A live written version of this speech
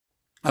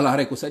ala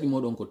hare ko sadi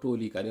modon ko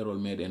toli ka derol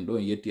meden do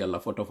yetti alla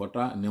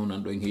fota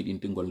newnan do en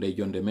hedintingol de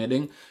jonde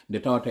meden de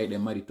tawata de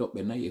mari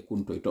tobbe nay e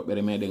kunto e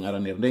tobbere meden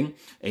araner den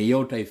e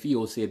yewtay fi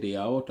o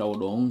CEDEAO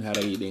tawdon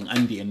haray den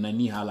andi en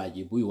nani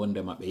halaji buy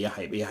wonde mabbe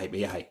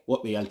yahay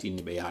wobbe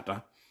yaltini be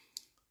yata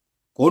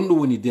ko ndu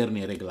woni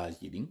dernier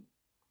réglage din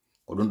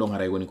ko dun don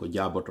haray woni ko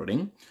jaboto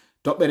den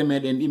tobbere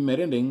meden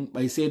immere den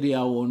bay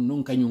CEDEAO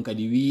non kanyum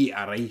kadi wi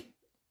aray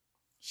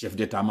chef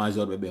d'état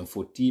major be ben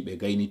fotti be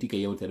gayniti ke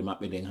yewtere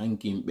mabbe den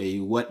hankim be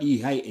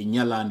wadi hay e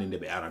nyalande de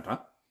be arata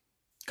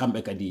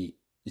kambe kadi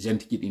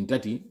jentiki din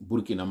tati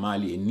Burkina,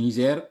 Mali e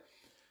Niger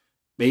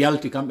be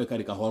yalti kambe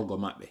kadi ka holgo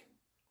mabbe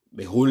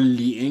be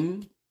holli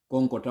en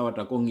konko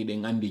tawata kongi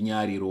den andi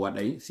nyaariru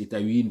waday si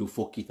tawi ndu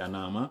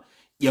fokkitanama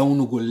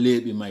yawnugol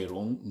lebi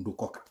mayron ndu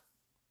koka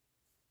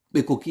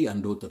be koki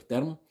en d'autres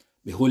termes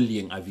be holli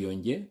en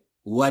avion je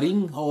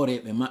waring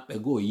horeɓe maɓɓe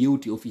go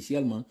yewti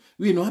officiellement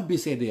wi no habbi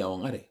CEDEAO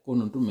on are ko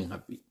non tum min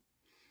habbi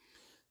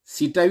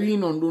si tawi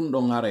non ɗum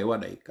ɗon ara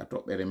waɗay ka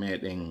toɓɓere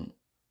meɗen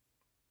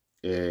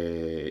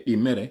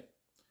ɗimmere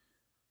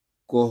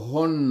ko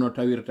honno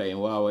tawirta en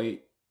waway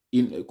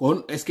ko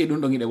hon est ce que ɗum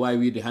ɗon iɗe wawi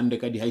wiide hande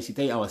kadi hay si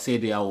tawi awa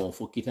CEDEAO on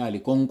fokkitali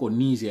konko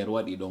Niger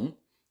waɗi ɗon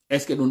est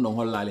ce que ɗum ɗon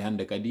hollali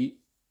hande kadi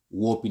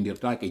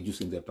wopidirtake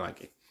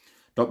jusodirtake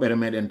toɓɓere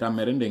meɗen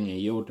tammere nden en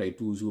yewtay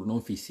toujours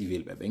non fi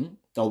civil ɓe ɓen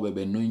tawɓe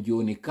ɓen non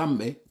joni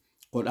kamɓe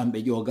ko ɗamɓe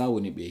ƴoga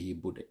woni ɓe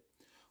hibbude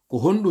ko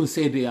honɗum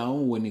CEDEAO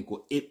on woni ko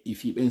eɓɓi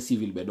fi ɓen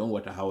civil ɓe ɗon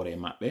wata hawre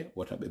maɓɓe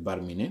wata ɓe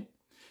barmine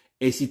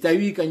e si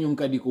tawi kañum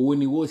kadi ko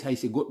woni wosi hay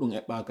si goɗɗum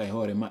eɓɓaka e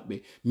hoore maɓɓe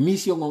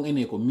mission on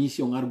ene ko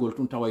mission argol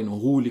tun taway no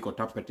huuli ko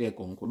tappete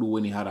kon ko ɗum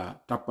woni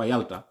hara tappa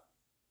yalta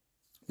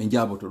ɓe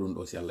jaboto ɗum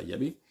ɗo si Allah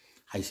jaɓi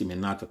hay si min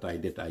natata e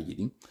détail ji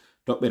ɗin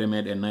toɓɓere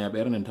meɗen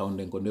nayaɓere nden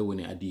tawden ko nde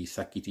woni adi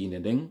sakkitinde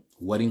nden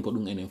warin ko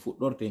ɗum enen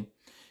fuɗɗorte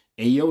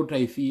e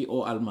yewtay fi o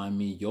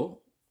almamijo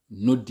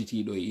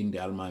nodditiɗo e inde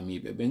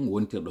almamiɓe ɓen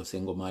wontirɗo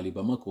sengo Mali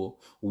Bamako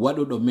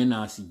waɗuɗo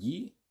menace ji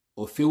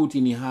o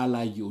fewtini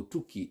haalaji o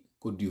tukki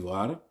Côte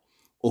d'Ivoire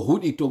o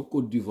huɗi to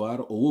Côte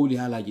d'Ivoire o wowli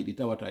haalaji ɗi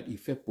tawata ɗi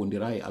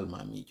feppodira e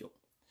almamijo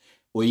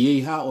o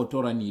yehi ha o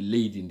torani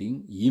leydi ndin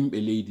yimɓe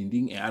leydi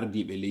ndin e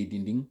ardiɓe leydi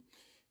ndin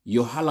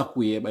yo hala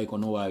kuyeɓay ko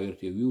no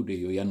wawirte wiwde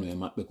yo yannu e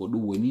maɓɓe ko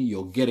ɗum woni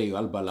yo gere yo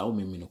albala o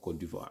memmino Côte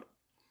d'Ivoire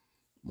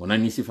mo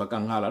nani sifa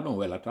kan haala ɗon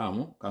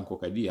welatamo kanko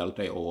kadi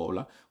yalta e o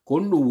wowla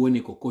kon ɗum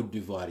woni ko Côte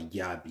d'Ivoire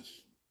jaabi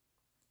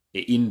e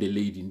inde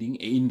leydi ndin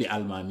e inde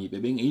almamiɓe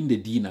ɓen e inde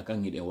diina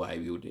kan hiɗen wawi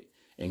wiwde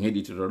en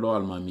heɗitoto ɗo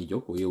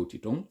almamijo ko yewti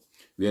ton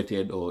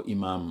wiyeteɗo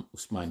imam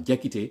Ousmane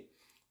Diakité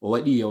o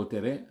waɗi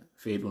yewtere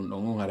feyɗum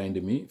ɗon on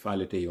harande mi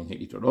falete yon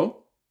heɗito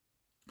ɗo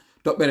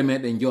toɓɓere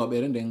meɗen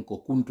joɓere nden ko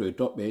kunto e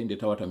toɓɓe nde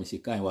tawata mi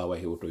sikka en wawa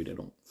hewtoyde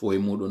ɗon fo e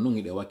muɗum non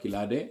iɗe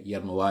wakkilade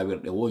yerno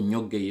wawirɗe wo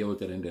ñogge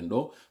yewtere nden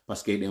ɗo par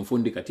ce que eɗen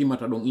fondi ka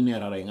timmata ɗon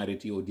inérara en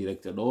areti o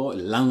direct ɗo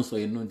lanso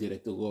en noon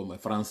direct go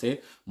français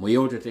mo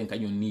yewteten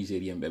kañum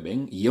nigérien ɓe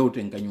ɓen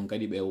yewten kañum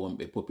kadi ɓe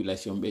wonɓe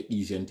population ɓe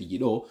ɗigente ji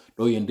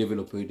ɗo yen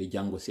développeide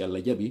janggo si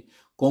Allah jaɓi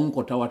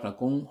konko tawata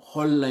kon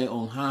hollay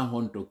on ha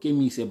honto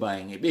kemise ba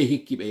en e ɓe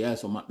hikkiɓe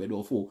yeeso maɓɓe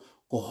ɗo fo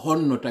ko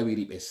honno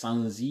tawiri ɓe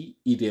sanzi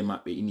idée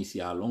maɓɓe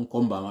initial on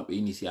combat maɓɓe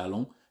initial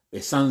on ɓe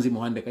sanzi mo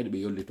hande kadi ɓe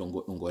yolli ton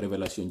goɗɗum go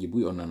révélation ji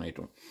buy on nanay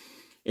ton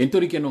en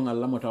torike noon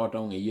Allah mo tawata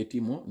on e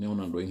yettimo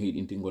newnan ɗo en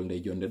hiɗintingol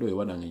nde jonde ɗo e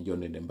waɗan en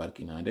jonde nde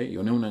barkinade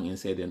yo newnan en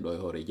seeden ɗo e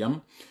hoore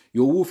jaam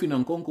yo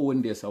wuufinan konko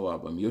wondi e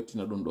sawaba mi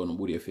yettina ɗum ɗo no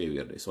ɓuri e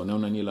fewirde so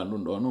newnanilan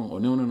ɗum ɗo noon o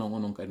newnanon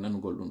onon kadi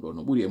nanugol ɗum ɗo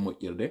no ɓuri e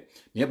moƴƴirde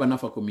mi heɓa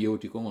nafa komi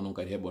yewti kon onon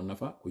kadi heɓon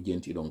nafa ko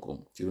jentiɗon kon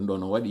si ɗum ɗo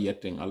no waɗi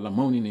yetten Allah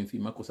mawninen fi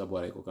makko sabu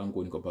aray ko kanko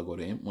woni ko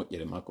bagore en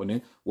moƴƴere makko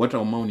nden wata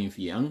o mawnin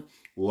fi an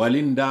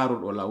walin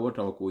daruɗo lawo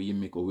tawa ko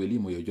yimmi ko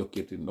welimo yo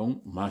jokkirtin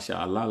ɗon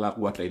machallah la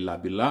quwata illa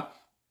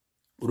billah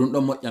ko ɗum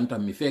ɗon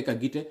moƴƴantanmi feeka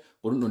gite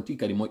ko ɗum ɗon ti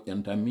kadi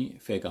moƴƴantanmi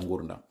feeka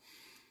gurdam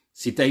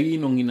si tawi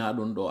no gina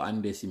ɗum ɗo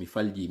ande si mi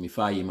falji mi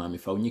fayima mi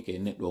fawnike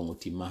neɗɗo o mo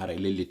timma haray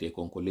lellite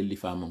konko lelli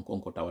famon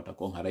konko tawata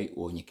kon haray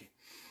woñike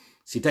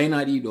si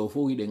tawina ɗiɗo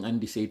fof iɗen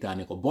andi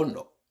seytane ko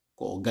bonɗo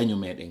ko o gaño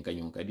meɗen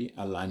kañum kadi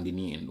Allah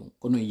andini en ɗum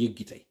kono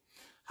yeggitay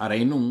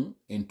haray nun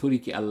en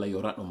toriki Allah yo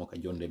raɗomo ka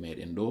jonde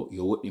meɗen ɗo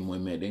yo woɗɗimo e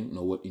meɗen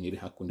no woɗɗiniri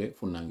hakkunde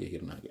funnange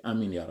hirnage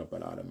amin ya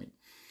rabbal alamin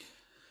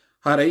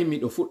haray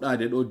miɗo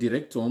fuɗɗade ɗo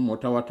direct on mo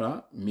tawata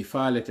mi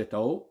falete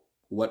taw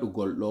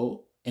waɗugol ɗo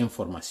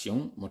information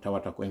mo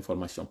tawata ko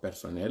information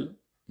personnel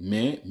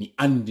mais mi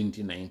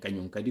andintina en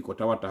kañum kadi ko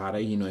tawata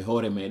haray hino e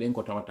hoore meɗen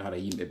ko tawata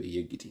haray yimɓe ɓe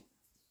yeggiti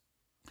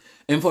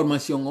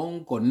information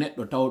on ko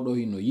neɗɗo tawɗo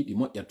hino yiɗi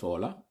moƴƴa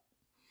toola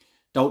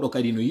tawɗo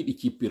kadi no yiɗi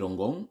cippiro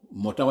ngon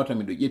mo tawata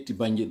miɗo ƴetti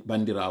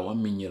bandirawo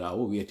am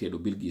miññirawo wiyeteɗo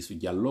Bilgisu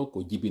Diallo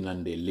ko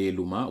jibinande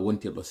leeluma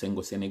wontirɗo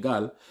sengo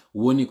Sénégal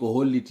woni ko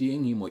holliti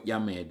en himo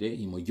ƴamede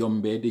himo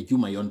jombede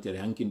juma yontere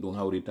hankin ɗum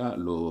hawrita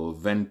le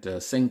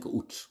 25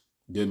 août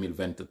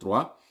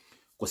 2023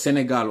 ko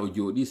Sénégal o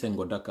jooɗi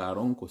sengo Dakar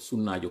on ko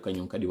sunnajo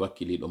kañum kadi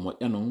wakkiliɗo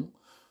moƴƴa non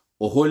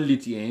o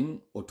holliti en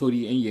o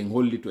tori en yen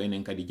hollito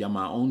enen kadi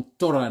jama on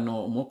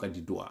toranomo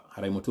kadi du'a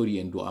haray mo tori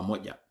en du'a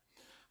moƴƴa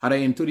hara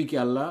en toriki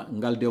Allah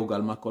ngal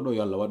dewgal makko do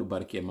yo Allah wadu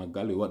barke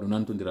maggal yo wadu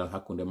nantodiral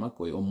hakkunde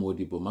makko e on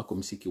modibo makko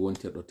mi sikki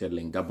wontirdo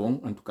terle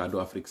Gabon en tout cas do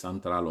Afrique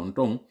centrale on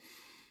ton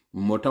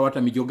mo tawata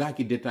mi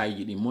jogaki détail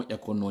ji di moƴƴa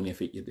kon non e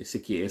feƴƴirde ce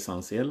qui est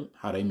essentiel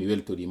hara mi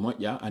weltori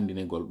moƴƴa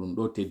andinegol dum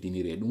do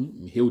teddinire dum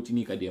mi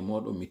hewtini kadi e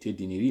modo mi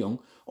teddiniri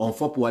on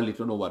fop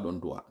wallito do wadon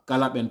duwa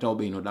kala ben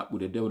tawbe no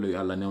dabbude dewle yo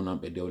Allah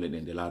newnambe dewle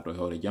den de laato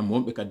hore jam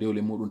wonbe ka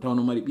dewle mudum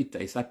tawno mari bitta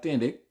e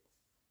sattende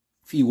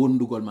fi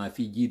wondugol ma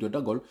fi jiido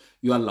dagol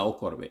yo Allah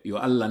okorbe yo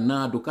Allah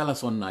naadu kala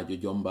sonnajo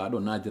jombaado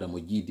naadira mo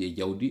jiidi e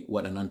jawdi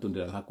wada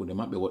nantodiral hakkunde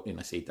mabbe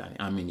woddena seytane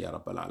amin ya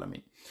rabbal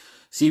alamin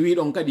si wi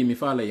don kadi mi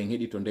faala yen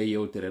hedi to nde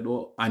yewtere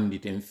do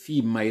anditen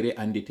fi mayre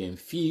anditen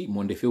fi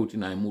mo nde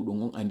fewtina e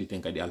mudum on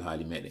anditen kadi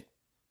alhaali meden.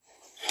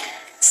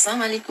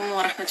 Assalamu alaikum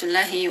wa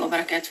rahmatullahi wa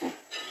barakatuh.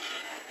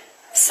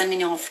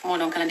 Salmini of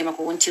modon kala de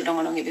mako wontir don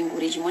ngol be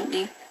ngureji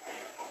mondi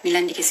mi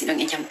landi ke silon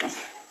e jamton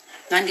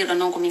nandir don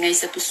non ko mi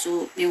ngaysa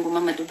tusu bingu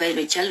Mamadou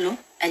Baylo Diallo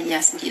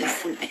alias Gila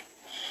Fulbe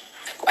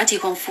ko ati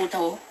kon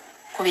futawo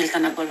ko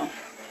weltana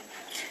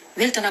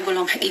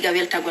golon haqiqa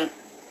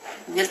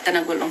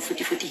weltana golon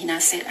futi hina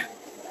seda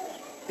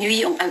mi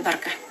wi on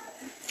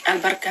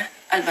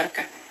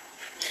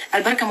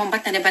albarka mon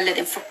battane balle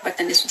den fop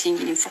battane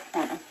sutinji din fop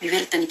modon mi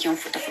weltani ki on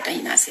futa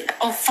hina seda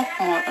on fop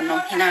modon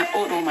non hina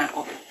o do ma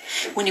o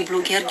woni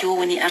blogger jo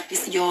woni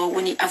artiste jo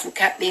woni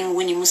avocat ben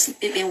woni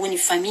musibe ben woni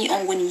famille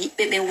on woni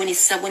yibbe ben woni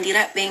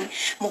sabondira ben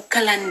mo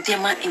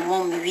kalandema e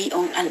mom mi wi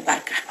on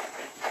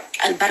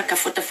albarka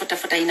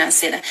futa hina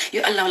seda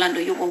yo Allah lando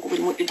yo gonko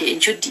buri moddude e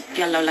joddi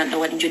yo Allah lando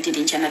wadi joddi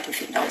din jannatul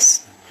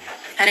firdaus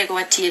hare ko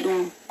watti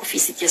dum ko fi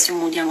situation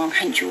mondial on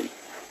hanjuri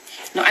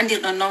no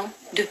andir don non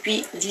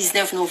depuis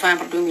 19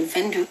 novembre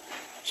 2022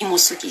 himo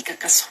soki ka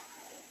kaso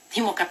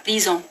himo ka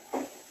prison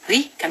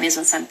oui ka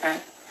maison centrale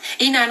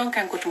ina non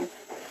kanko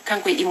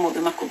e immobe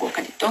makko go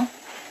kadi ton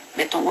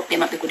beton wobbe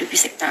mabbe ko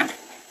depuis septembre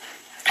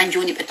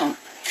hanjoni beton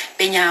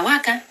be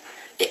nyaawaka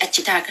e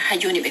accitaka ha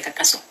joni be ka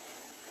kaso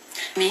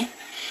mi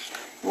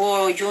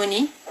wo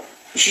joni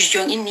juge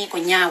jon inni ko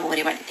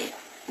nyaawore wadde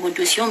mo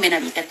dossier be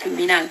nabi ka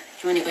tribunal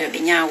joni ko be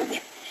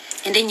nyaawube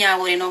ende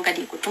nyaawore non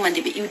kadi ko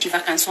tumande be iwti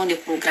vacances on de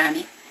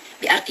programme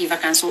be arti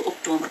vacances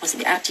octobre ko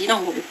be arti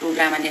non go be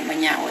programme ande mo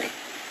nyaawore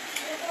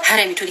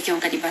hare mi turi ki on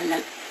kadi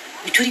ballal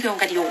mi turi ki on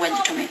kadi yo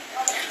walli to men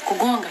ko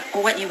gonga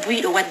o wadi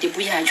buido wadde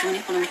buya joni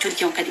kono mi turi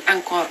ki on kadi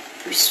encore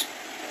plus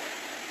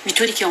mi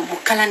turi ki on mo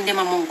kalande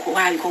ma mon ko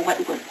waawi ko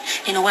wadugol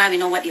eno waawi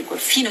no wadi gol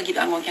fino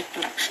gido angon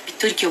hectora mi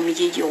turi ki on mi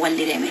jeji o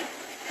wallire men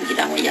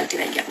gido angon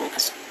yaltira jabo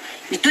kaso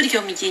mi turi ki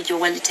on mi jeji o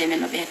wallite men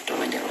no be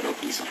hettoro nder o do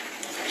prison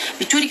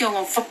mi turi ki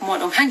on fop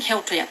modon han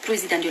hewtoya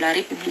président de la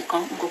république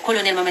ko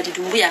colonel Mamadi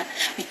Doumbouya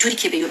mi turi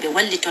ki be yobe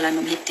wallito la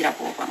no mi hettira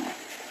bo bango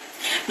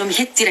no mi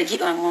hettira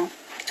gido angon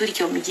mi turi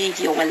ki on mi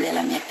jeji o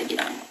wallela mi hetta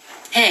gido angon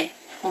he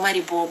mo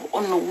mari bobo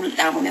onno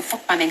wuldamo men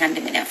foppa men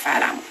gande men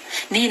faalamo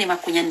nene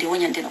makko nyande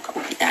wonyande no ka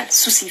hôpital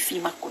souci fi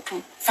makko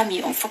tum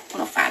famille on foppo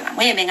no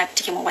faalamo e men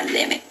attike mo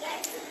walleme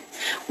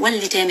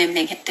wallite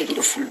men hetta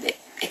gido fulbe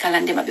e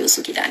kalande mabbe o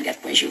sukida nder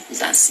point je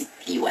vous en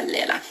supplie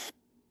wallela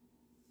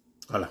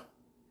voilà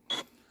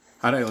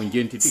hara on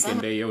jentiti ke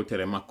nde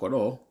yewtere makko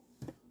do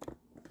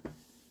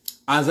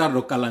hasard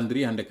do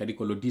calendrier hande kadi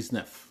ko le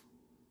 19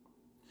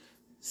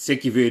 ce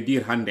qui veut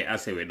dire hande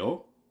asewe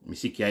do mi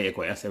sikki ay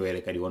ko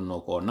asewere kadi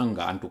wonno ko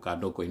nanga en tout cas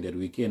do ko nder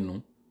weekend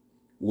no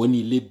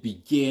woni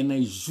lebbi jeena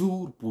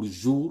jour pour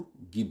jour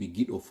gibi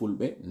gido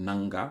fulbe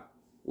nanga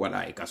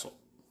wada e kaso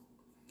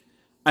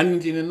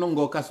andine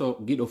nongo kaso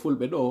gido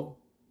fulbe do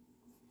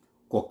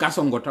ko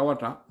kaso ngo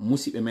tawata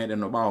musibe meden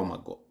no bawo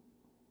maggo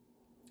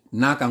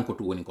na kanko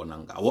to woni ko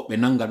nanga wobbe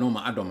nanga no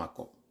ma ado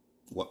makko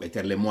wobbe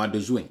ter le mois de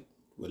juin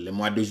le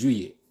mois de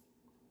juillet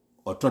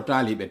au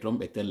total hibe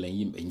tombe telle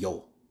yimbe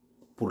njow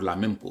pour la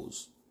même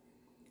cause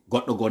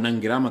goddo go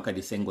nangirama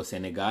kadi sengo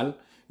Sénégal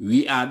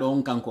wi a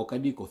don kanko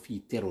kadi ko fi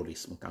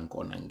terrorisme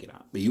kanko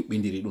nangira be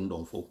yubbindiri dum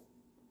don fo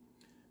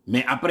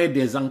mais après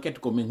des enquêtes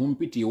ko min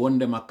humpiti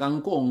wonde ma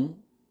kanko on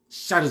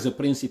charge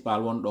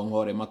principal won don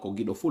hore makko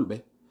gido fulbe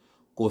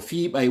ko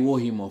fi bay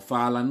wohimo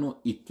falano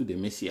ittude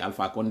Messi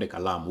Alpha Condé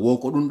kalam wo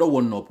ko dum do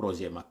wonno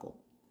projet makko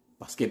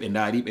parce que be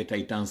ndari be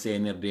taytan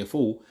CNRD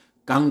fo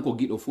kanko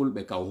gido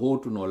fulbe ka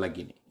hotuno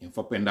lagine en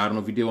foppe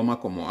ndarno video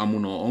makko mo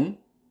amuno on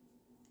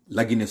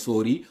lagine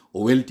sori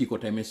o welti ko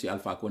tay Messi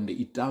Alpha Condé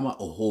ittama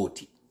o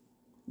hoti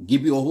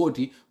gibi o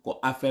hoti ko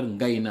affaire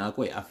ngayna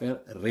ko e affaire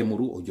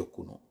remuru o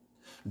jokkuno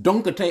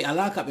donc tay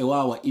alaka be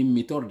wawa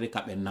immitorde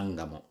ka be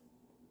nangamo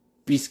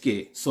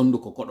puisque sondu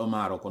ko kodo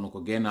maro kono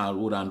ko gena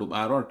urandu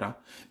barorta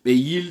be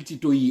yilti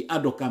to yi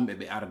ado kambe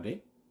be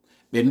arde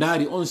be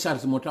ndari on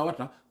charge mo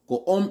tawata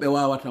ko on be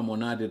wawata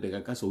monade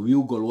daga kaso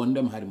wiugol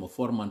wondem hari mo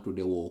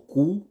formantude wo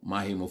ku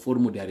ma he mo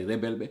formude hari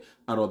rebelbe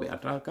arobe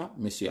ataka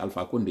Monsieur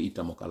Alpha Condé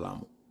itamo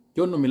kalamu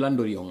jonno mi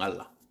landori on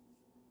Allah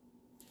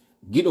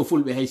gido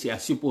fulbe haysi a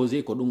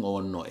supposé ko dum o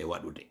wonno e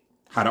wadude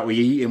hara o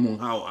yeyi e mun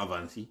ha o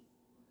avanci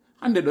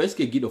hande do est ce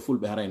que gido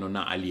fulbe harayno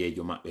na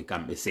aliejo mabbe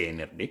kambe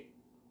CNRD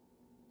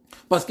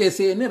parce que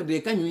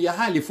CNRD kanyu ya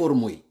hali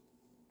formoy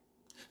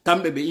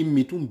kambe be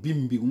immi tum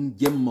bimbi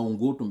jemma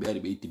ngotum be ari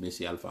be itti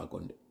Messi Alpha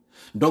Condé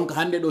donc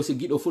hande do se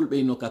gido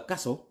fulbe no ka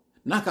kaso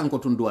na kanko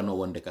tun duwa no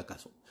wonde ka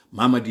kaso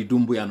Mamadi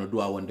Doumbouya no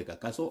duwa wonde ka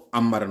kaso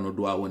Amara no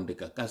duwa wonde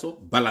ka kaso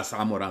Bala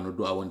Samora no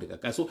duwa wonde ka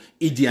kaso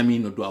Idi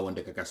Amin no duwa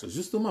wonde ka kaso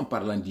justement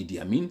parlant d'Idi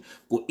Amin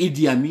ko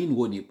Idi Amin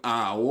woni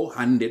aawo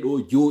hande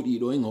do jodi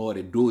do en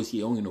hore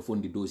dossier on no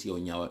fondi dossier o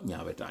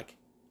nyaawetaake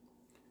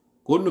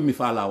kono mi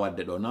faala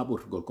wadde do na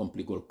ɓurtugol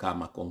compligol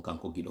kama kon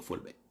kanko giɗo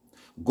fulɓe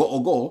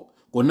go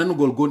ko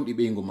nanugol gonɗi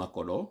ɓeygu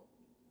makko ɗo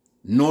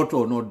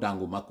noto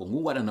noddangu makko ngu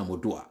waɗanamo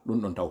du'a ɗum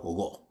ɗon taw ko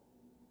go'o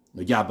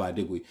no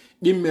jabade goy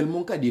ɗimmel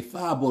mum kadi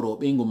faaboro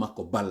ɓeygu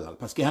makko ballal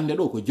par ce que hande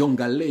ɗo ko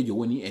jongallejo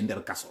woni e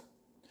nder kaso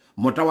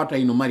mo tawata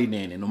ino mari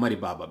nene no mari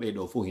baba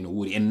ɓeɗo fof hino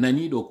wuri en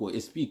nani ɗo ko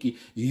explique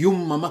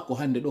yumma makko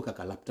hande ɗo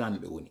kaka laptani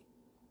ɓe woni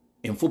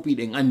en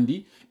fopiɗen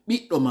andi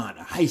ɓiɗɗo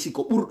maɗa haysi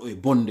ko ɓurɗo e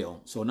bonde on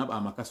so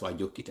naɓama kaso a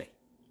jokkitay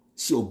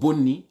si o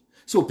bonni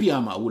so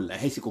piyama a wullay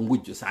haysi ko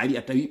gujjo sa ari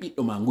a tawi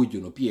ɓiɗɗo ma gujjo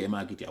no piye e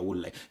makiti a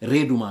wullay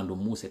reedu ma ndu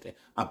musete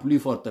a plus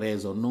forte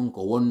raison noon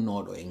ko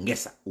wonnoɗo e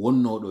ngesa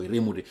wonnoɗo e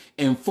remude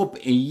en fop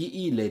en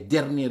yii les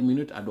dernières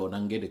minutes aɗo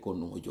nangede kon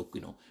ɗum o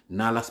jokkino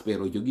na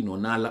laspere o jogino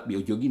na laɓɓi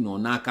o jogino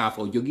na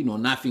kaafa o jogino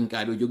na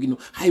finkade o jogino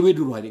hay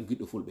weduru haɗe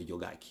giɗɗo fulɓe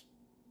jogaki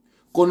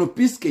kono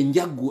puisque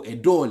jaggu e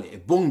doole e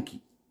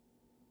bonki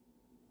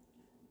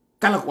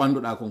kala ko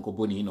anduɗa kon ko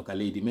boni hino ka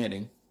leydi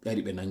meɗen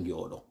ɓe ɓe nangi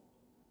oɗon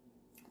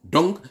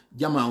donc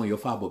jama on yo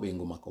faabo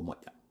ɓeygu makko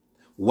moƴƴa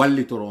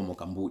wallitoromo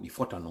ka mbuuɗi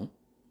fota non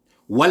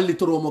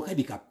wallitoromo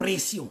kadi ka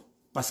pression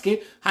par ce que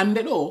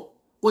hande ɗo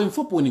ko en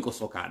fof woni ko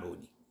sokaɗo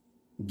ni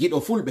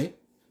giɗo fulɓe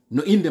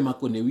no inde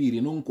makko nde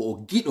wiri non ko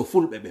o giɗo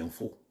fulɓe ɓen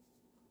fof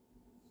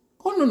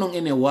kono noon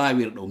enen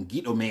wawirɗon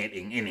giɗo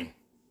meɗen enen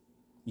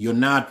yo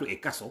naatu e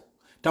kaso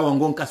tawa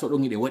gon kaso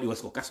ɗon iɗe waɗi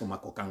wasko kaso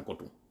makko kanko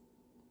tum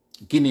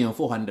guinéen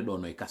fof hande ɗo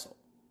no e kaso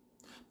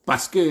par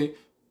ce que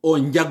o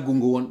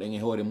jaggungu wonɗen e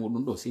hoore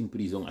muɗum ɗo c'est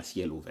prison à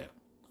ciel ouvert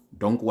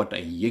donc wata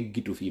en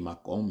yeggitu fi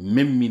makko on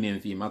memminen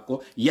fi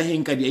makko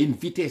yahen kadi a une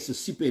vitesse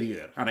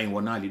supérieure hara en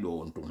wonali ɗo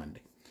on tun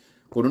hande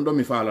ko ɗum ɗo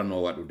mi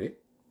falano waɗude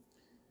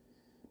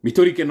mi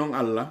torike noon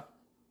Allah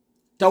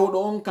tawɗo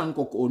on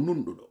kanko ko o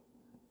nunɗuɗo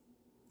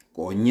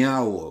ko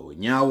o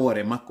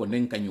ñawore makko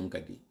nden kañum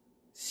kadi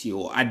si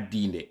o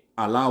addinde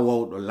ala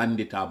wawɗo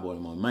landitabo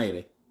mo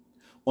mayre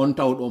on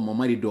tawɗo mo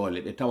mari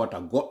doole ɗe tawata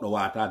goɗɗo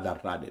wata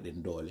dartade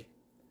ɗen doole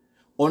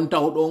on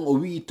tawɗon o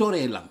wi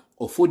torelam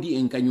o fodi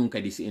en kañum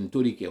kadi si en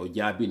torike o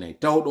jaabinay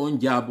tawɗo on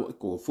jaabo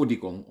ko fodi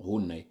kon o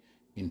hunnay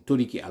en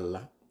toriki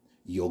Allah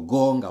yo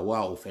gonga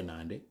wawo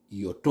fenande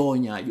yo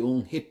toñaƴo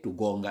on hettu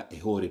gonga e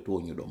hoore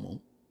toñuɗo mon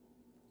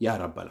ya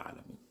rabbal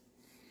alamin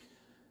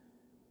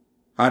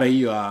hara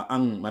yo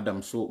an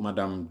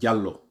madame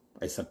Diallo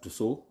Aïssatou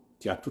Sow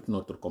tu as toute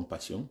notre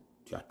compassion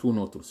tu as tout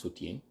notre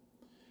soutien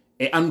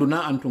e andu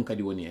na antun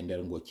kadi woni e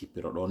nder ngo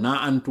cippiro ɗo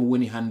na antun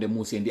woni hande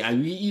musendi a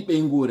wii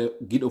ɓe ngure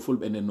giɗo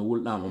fulɓe nden no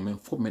wulɗamo men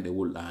fof meɗe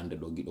wulɗa hande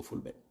ɗo giɗo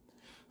fulɓe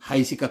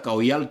hay sika ka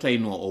o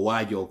yaltayno o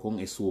waajo kon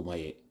e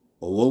suumaye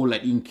o wowla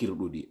ɗin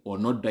kirɗuɗi o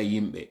nodda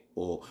yimɓe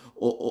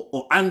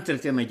o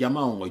entretena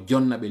jama on o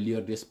jonna ɓe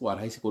lieur d'espoir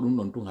hay siko ɗum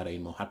ɗon tun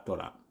harayno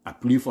hattora a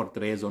plus forte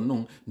raison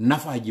noon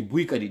nafaji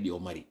buy kadi ɗi o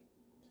mari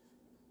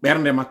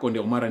ɓernde makko nde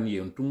o marani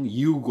en tun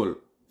yiwgol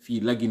fi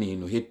lagine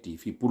hino hetti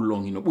fi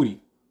pullon hino ɓuri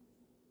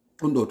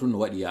ɗum ɗo tun no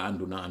waɗi ya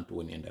andu na antu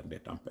woni e nder nde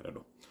tampere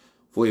ɗo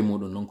fo e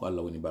muɗum noon ko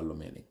Allah woni ballo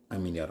meɗen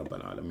amin ya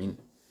rabbal alamin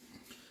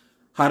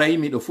haray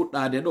miɗo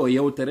fuɗɗade ɗo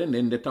yewtere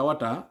nden nde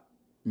tawata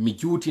mi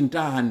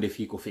juutinta hande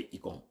fi ko feƴƴi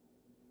kon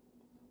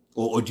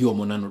o audio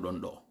mo nanuɗon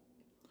ɗo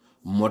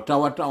mo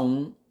tawata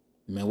on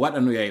mi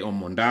waɗanoya e on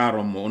mo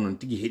ndaron mo onon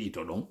tigi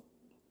heɗito ɗon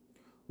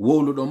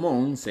wowluɗo mo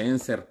on c'est un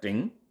certain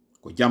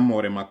ko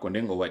jammore makko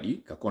nden o waɗi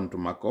ka compte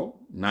makko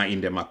na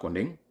inde makko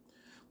nden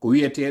ko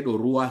wiyeteɗo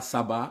roi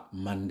Saba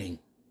Mandeng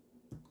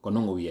ko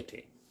non o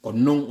wiyete ko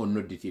non on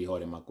nodditiri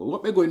hoore makko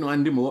woɓɓe goy no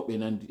andimo woɓɓe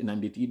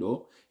nanditiɗo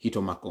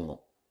hito makko ngo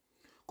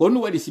ko no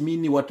waɗi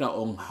simini wata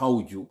on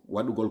hawju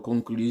waɗugol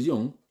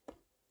conclusion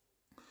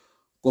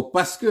ko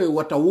parce que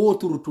wata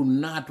woturtu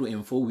naatu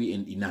en fo wi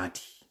en ɗi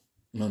naati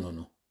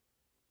non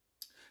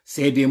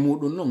seede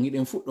muɗum noon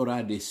hiɗen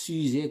fuɗɗorade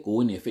sujet ko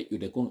woni e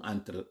feƴƴude kon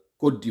entre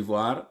Côte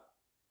d'Ivoire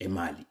e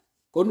Mali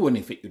ko woni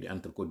e feƴƴude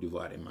entre Côte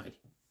d'Ivoire e Mali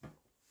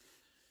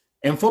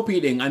en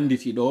fopiɗen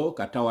anditi ɗo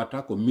ka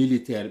tawata ko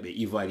militaire ɓe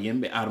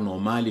ivoirien ɓe arno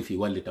Mali fi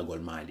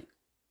wallitagol Mali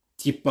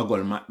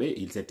tippagol maɓɓe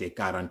ils étaient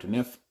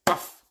 49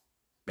 paf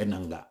ɓe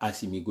nanga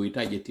Assimi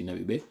Goïta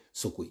ƴettinaɓe ɓe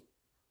sokoy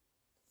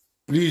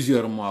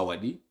plusieurs mois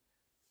waɗi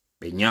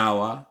ɓe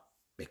ñaawa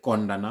ɓe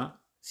kondana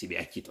si ɓe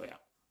accitoya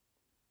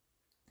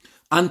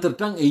entre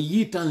temps e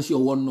yi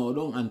tension wonno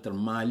ɗon entre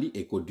Mali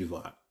et Côte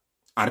d'Ivoire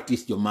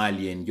artiste jo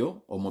malien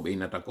jo o mo ɓe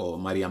inata ko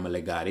Mariama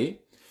Legare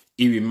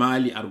iwi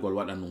Mali argol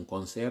waɗa nun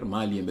concert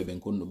malien ɓe ɓen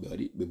konno ɓe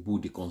waɗi ɓe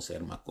buudi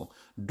concert makko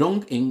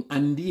donc en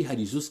andi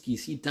hadi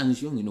jusqu'ici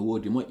tension ino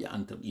woodi moƴƴa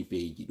entre ɗi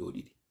pays ji ɗo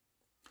ɗiɗi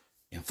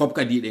en fof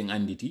kadi ɗen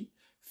anditi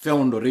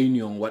fewndo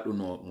réunion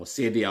waɗuno mo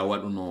CEDEAO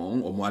waɗuno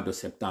on au mois de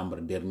septembre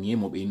dernier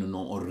mo ɓe innuno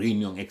on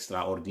réunion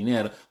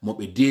extraordinaire mo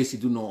ɓe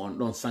déciduno on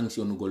ɗon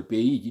sanctionnugol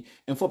pays ji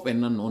en fof en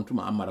nanno on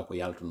tuma ammara ko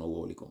yaltuno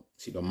woli kon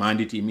siɗo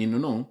manditi min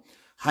noon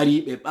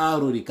hari ɓe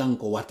ɓaarori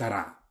kanko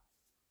Ouattara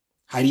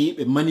hari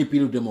ɓe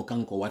manipulude mo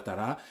kanko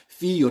Ouattara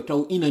fi yo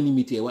taw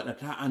unanimité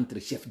waɗata entre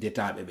chef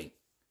d'état ɓe ɓen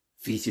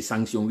fi si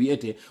sanction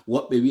wiyete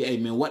woɓɓe wi'ay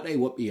min waɗay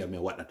woɓɓe wi'a min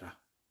waɗata.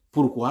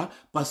 Pourquoi?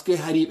 Parce que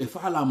hari ɓe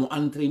faalamo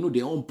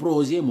entraînude on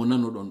projet mo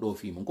nanoɗon ɗo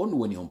fimo kon ɗum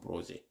woni on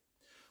projet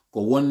ko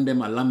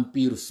wondema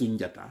l'empire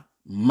Sunjata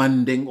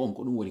Mandeng on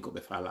ko ɗum woni ko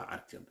ɓe faala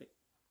artirde.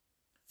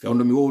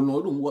 Fewndo mi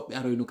wowno ɗum woɓɓe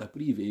aroyno ka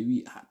privé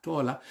wi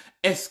TOOLA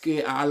est ce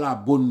que a ala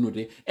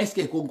bonnude est ce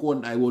que konko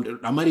wonɗa e wolde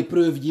ɗa mari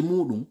preuve ji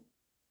muɗum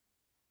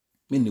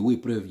min ni woyi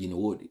preuve ji ne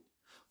woodi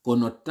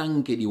kono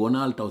tanke ɗi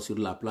wonal taw sur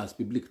la place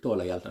publique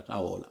TOOLA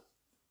yaltata wola.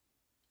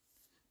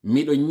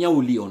 Miɗo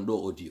ñawli on ɗo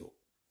audio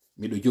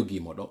miɗo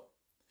jogimo ɗo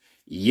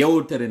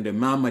yewtere nde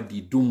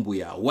Mamadi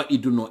Doumbouya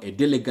waɗiduno e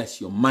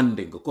délégation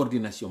Mandeng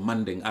coordination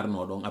Mandeng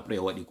arno ɗon après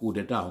o waɗi coup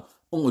d'état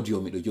on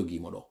audio miɗo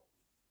jogimo ɗo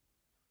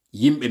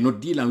yimɓe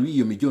noddilam wi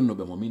yomi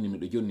jonnuɓe mo min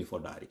miɗo jonni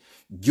fodari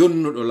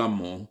jonnuɗo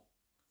lammo on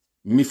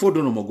mi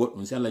fodonomo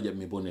goɗɗum si Allah jaɓi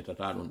mi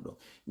bonnetata ɗum ɗo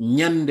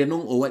ñande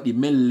non o waɗi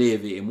men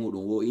leve e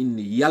muɗum o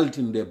inni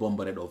yaltinde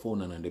bombare ɗo fof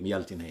nanande mi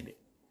yaltinayde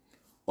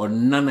o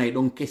nanay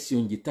ɗon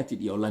question ji tati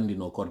ɗi o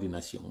landino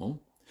coordination on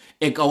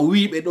e ka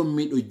wiɓe ɗon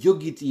miɗo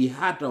jogiti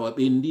ha tawa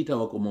ɓendi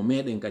tawa ko mo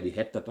meɗen kadi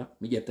hettata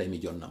mi ƴetta mi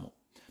jonnamo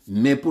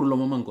mais pour le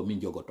moment ko min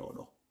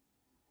jogotoɗo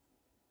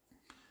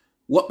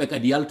woɓɓe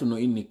kadi yaltuno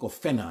inni ko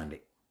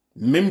fenande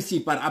même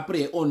si par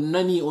après on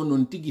nani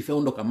onon tigi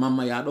fewndo ka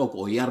mamma yaɗo ko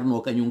o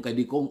yarno kañum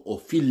kadi kon o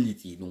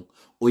filliti ɗum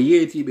o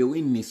yeetiɓe o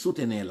inni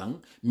soutenelan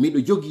miɗo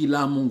jogi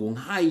laamu ngun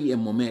hayi en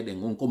mo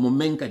meɗen on komo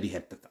men kadi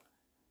hettata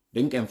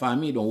donc en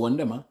faami ɗon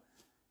wondema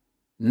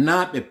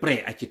naaɓe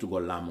prêt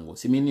accitugol laamu ngu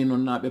simini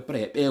noon naaɓe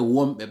prêt ɓe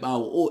wonɓe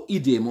ɓaawo o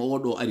idée mo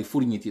oɗo ari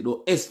furniti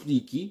ɗo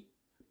explique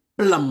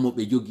plan mo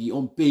ɓe jogi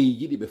on pays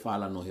ji ɗi ɓe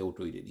faalano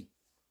hewtoyde ɗin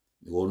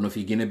mi wowno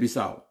fi Guinée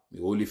Bissau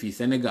mi wowli fi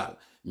Sénégal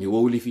mi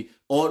wowli fi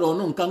oɗo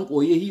noon kanko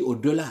o yehi au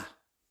delà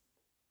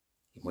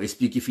imo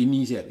explique fi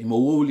Niger imo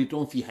wowli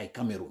toon fi hay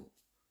Cameroun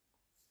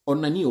on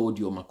nani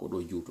audio makko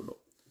ɗo juutuɗo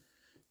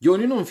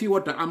joni noon fi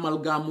watta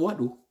amalgame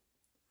waɗu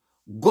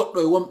goɗɗo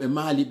e wonɓe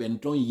Mali ɓen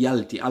toon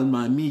yalti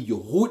almamijo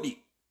huuɗi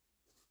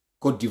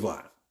Côte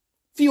d'Ivoire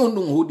fi on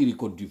ɗum huuɗiri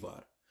Côte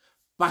d'Ivoire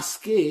parce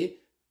que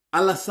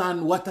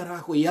Alassane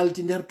Ouattara ko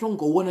yalti nder ton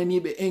ko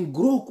wonaniɓe un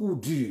gros coup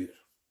dur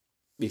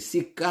ɓe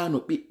sikkano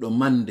ɓiɗɗo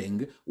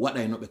Mandeng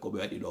waɗaynoɓe ko ɓe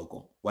waɗi ɗo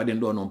kon waɗen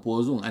ɗo noon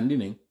pose um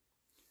andinen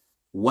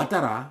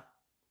Ouattara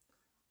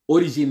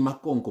origine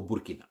makko on ko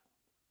Burkina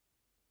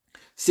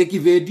ce qui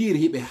veut dire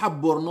hiɓe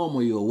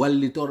habbornomo yo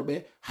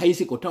wallitorɓe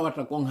haysi ko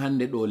tawata kon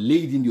hande ɗo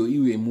leydi ndi o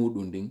iwi e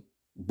muɗum ndin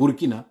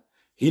Burkina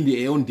hindi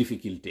e on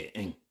difficulté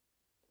en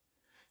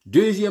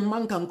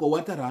deuxièmement kanko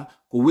Ouattara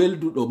ko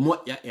welduɗo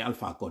moƴƴa e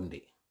Alpha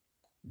Condé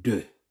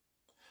 2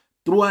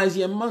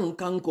 troisièmement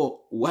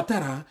kanko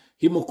Ouattara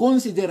himo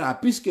considéra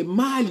puisque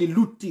Mali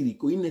luttiri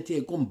ko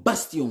innete comme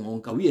bastion on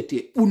ka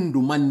wiyete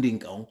ɓundu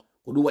mandinka on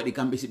ko ɗum waɗi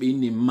kamɓe si ɓe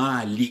inni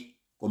Mali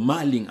ko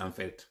Malin en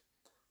fait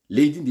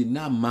leydi ndi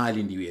na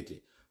Mali ndi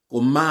wiyete ko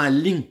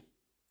Malin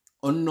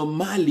onno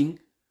Malin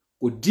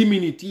ko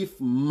diminutif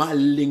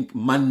Malin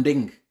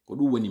Mandeng ko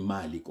ɗum woni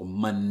Mali ko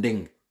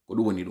Mandeng ko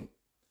ɗum woni ɗum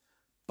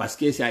parce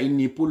que si a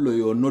inni pullo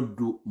yo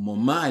noddu mo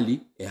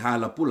Mali e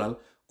haala pulal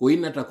ko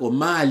innata ko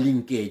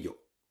Malinkejo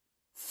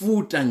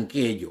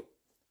Fuutankejo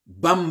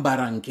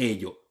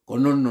Bambarankejo ko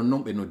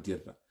non ɓe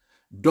noddirta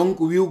donc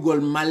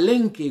wiwgol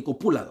Malenke ko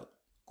pulal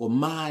ko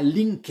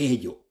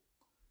Malinkejo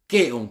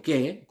ke on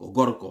ke ko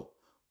gorko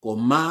ko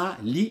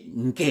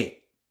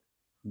Malinke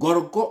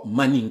gorko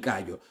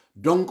maninkajo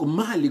donc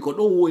Mali ko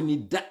ɗon woni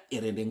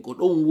daƴƴere nden ko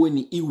ɗon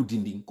woni iwdi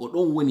ndin ko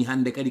ɗon woni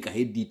hande kadi ka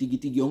heddi tigi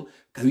tigi on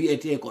ka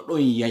wiyete ko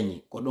ɗon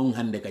yañi ko ɗon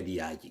hande kadi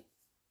yaaji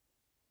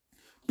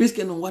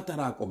puisque non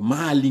Ouattara ko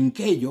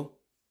Malinkejo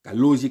ka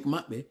logique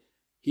maɓɓe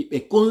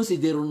hiɓe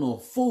considéruno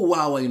fo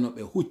wawayno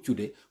ɓe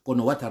huccude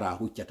kono Ouattara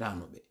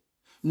huccatano ɓe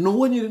no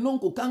woniri noon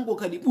ko kanko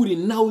kadi ɓuri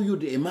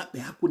nawyude e maɓɓe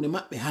hakkunde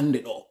maɓɓe hande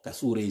ɗo ka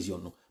sous région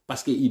no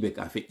parce que iɓe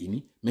ka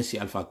feƴƴini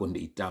monsieur Alpha Condé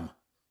ittama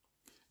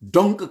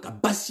donc ka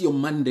bassion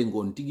mande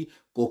ngon tigi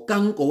ko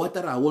kanko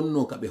Ouattara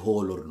wonno ka ɓe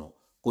holorno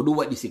ko ɗum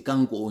waɗi si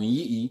kanko on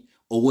yi'i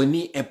o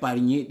woni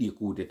épargné ɗi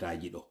coup d'état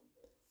ji ɗo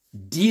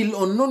deal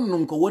on non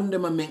non ko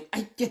wondema men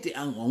accete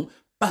an on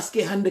parce que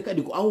hande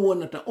kadi ko an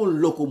wonata on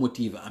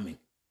locomotive amen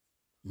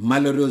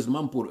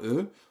malheureusement pour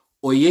eux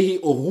o yehi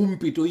o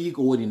humpitoyi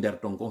ko woni nder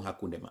ton kon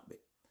hakkunde maɓɓe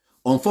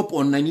on fop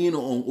on nanino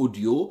on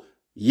audio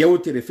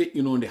yewtere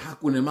feƴƴinode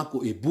hakkunde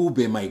makko e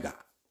Buube Maïga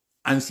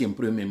ancien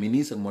premier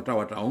ministre mo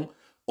tawata on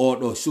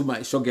oɗo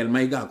suma Sogel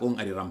Maïga kon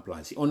ari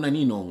remplacer on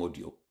nanino on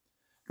audio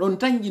ɗon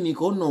tangini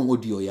ko honno on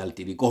audio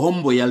yaltiri ko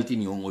hombo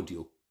yaltini on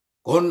audio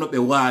ko honno ɓe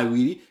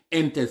wawiri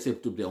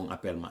interceptude on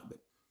appel maɓɓe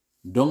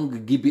donc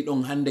gibi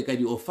ɗon hande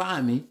kadi o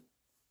faami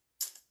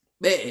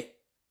ɓe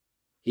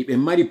hiɓe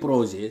mari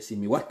projet si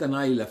mi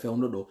wattanayi la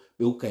fewndo ɗo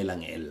ɓe hukkay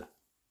lan e ella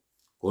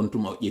kon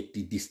tuma o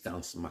ƴetti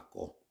distance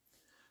makko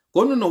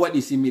kono no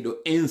waɗi simiɗo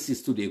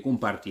insistude kum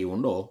parti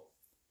on ɗo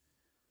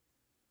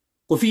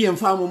ko fiyen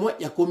faamu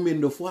moƴƴa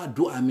kommin ɗo fois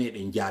du'a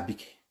meɗen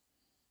jaabike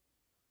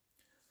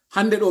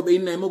hande ɗo ɓe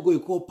innaymo goy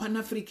ko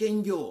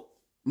panafricain jo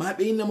ma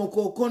ɓe innamo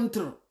ko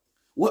contre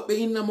woɓɓe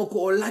innamo ko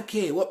o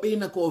lake woɓɓe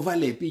inna ko o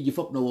vale piiji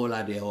fof no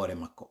wolade e hoore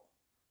makko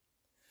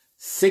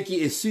ce qui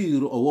est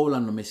sûr o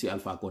wowlanno monsieur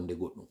Alpha Condé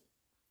goɗɗum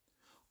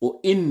o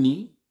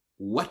inni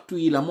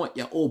wattuyila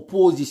moƴƴa o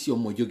position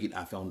mo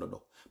jogiɗa fewndo ɗo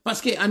par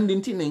ce que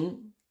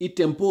andintinen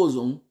itten pose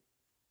on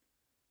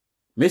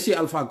monsieur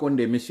Alpha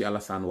Condé monsieur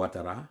Alassane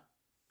Ouattara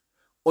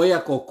oya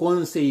ko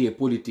conseiller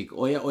politique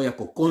oya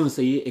ko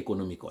conseiller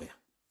économique oya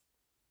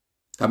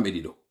kamɓe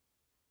ɗiɗo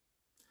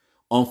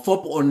on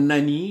fop on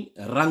nani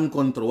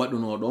rencontre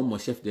waɗuno ɗon mo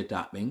chef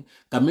d'état ɓen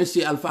ka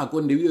monsieur Alpha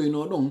Condé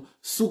wiyoyno ɗon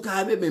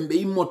sukaɓe ɓen ɓe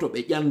immoto ɓe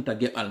ƴanta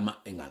geɓal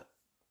maɓɓe ngal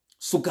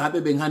sukaɓe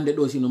ɓen hande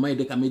ɗo sino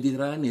mayde ka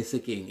méditerranée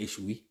seke en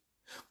échoui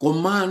ko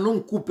ma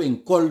non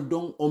coupen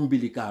cordon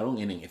ombilical on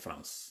enen e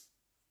France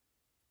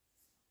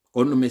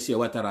kono monsieur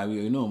Ouattara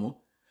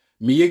wiyoynomo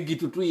mi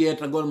yeggitutu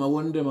yetagol ma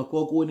wondema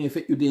koko woni e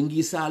feƴƴude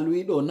ngi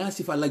saluiɗo na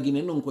sifa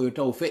lagine non koyo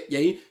taw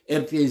feƴƴay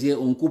RTG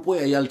on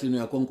kupoya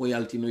yaltinoya konko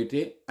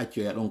yaltinoyte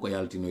accoya ɗon ko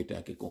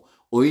yaltinoytake ko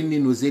o inni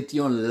nous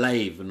étions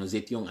live nous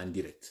étions en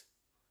direct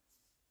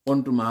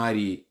on tuma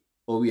hari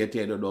o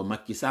wiyeteɗo ɗo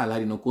Macky Sall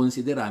hari no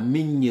considéra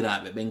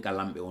miññiraɓe ɓen ka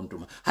lamɓe on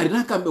tuma hari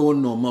na kamɓe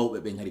wonno mawɓe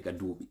ɓen hari ka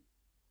duuɓi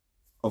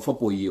o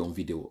fop o yi on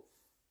vidéo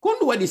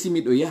kono waɗi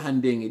simiɗo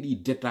yahanden e ɗi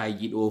détail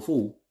ji ɗo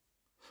fof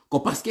ko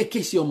parce que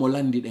question mo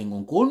landiɗen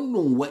on ko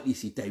ɗum waɗi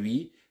si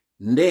tawi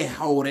nde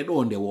hawre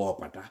ɗo nde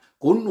wopata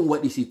ko ɗum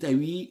waɗi si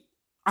tawi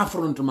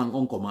affrontement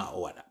on ko ma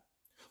o waɗa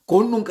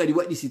ko ɗum kadi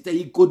waɗi si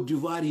tawi Côte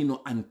d'Ivoire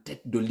hino en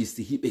tête de liste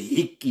hiɓe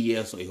hikki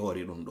yeeso e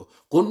hoore ɗum ɗo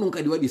ko ɗum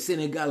kadi waɗi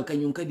Sénégal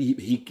kañum kadi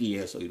hiɓe hikki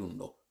yeeso e ɗum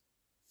ɗo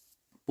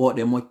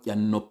pooɗe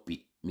moƴƴan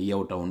noppi mi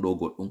yewta on ɗo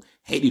goɗɗum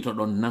heɗito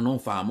ɗon nanon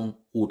faamon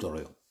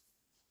hutoroyon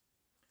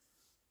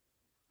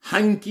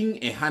hankin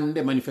e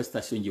hande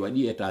manifestation ji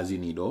waɗi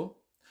États-Unis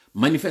ɗo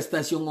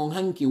manifestation on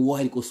hanki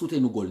wari ko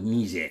soutenugol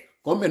Niger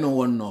komɓe no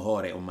wonno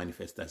hoore on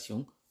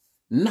manifestation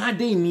na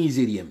dey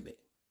Nigérien ɓe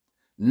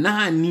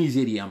na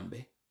Nigérian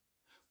ɓe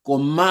ko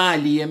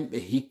Malien ɓe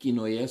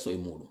hikkino yeeso e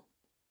muɗum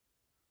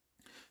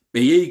ɓe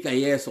yehi ka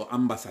yeeso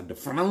ambassade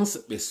France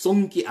ɓe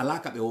sonki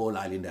alaka ɓe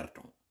wolali nder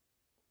ton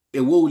ɓe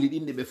wowli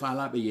ɗinde ɓe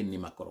faalaɓe yenni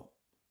Macron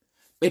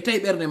ɓe tawi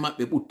ɓernde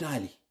maɓɓe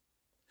ɓuttali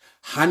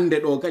hande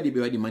ɗo kadi ɓe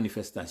waɗi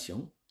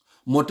manifestation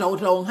mo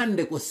tawta on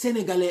hande ko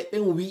sénégalais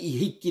ɓen wi'i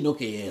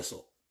hikkinoke yeeso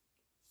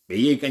ɓe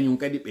yehi kañum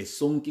kadi ɓe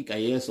sonki ka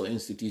yeeso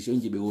institution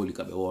ji ɓe woli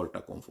ka ɓe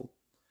wolta kon fof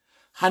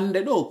hande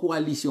ɗo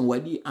coalition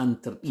waɗi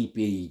entre ɗi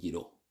pays ji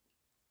ɗo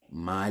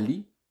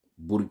Mali,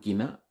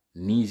 Burkina,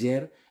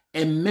 Niger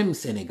et même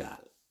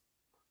Sénégal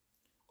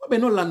woɓe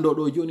non lando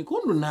ɗo joni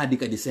ko ɗum naadi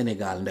kadi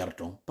Sénégal nder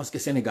ton parce que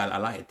Sénégal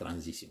ala e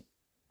transition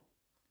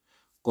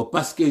ko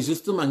parce que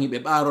justement hiɓe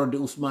ɓarorde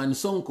Ousmane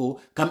Sonko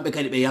kamɓe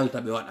kadi ɓe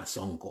yalta ɓe waɗa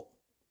Sonko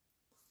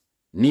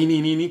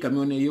ni kam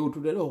on e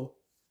yewtude ɗo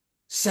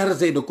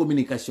chargé de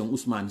communication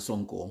Ousmane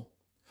Sonko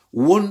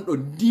wonɗo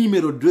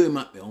numéro 2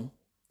 maɓɓe on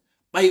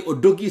ɓay o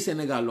dogi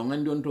Sénégal o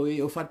gandi on to o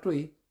yehi o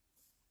fattoyi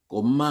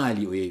ko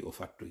Mali o yehi o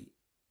fattoyi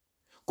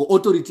ko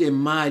autorité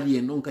Mali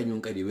en ɗon kañum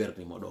kadi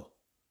wernimo ɗo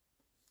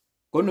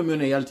kono mi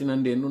on e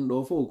yaltinande ɗum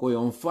ɗo fof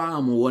koyon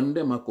faamu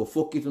wondema ko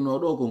fokkituno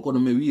ɗo kon kono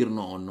mi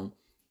wirno on non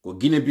ko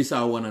Guinée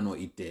Bissau wonano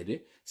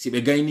ittede si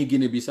ɓe gayni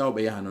Guinée Bissau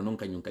ɓe yahano non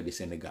kañum kadi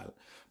Sénégal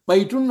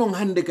ɓay tun non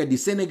hande kadi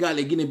Sénégal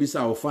e Guinée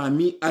Bissau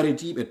faami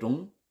arretiɓe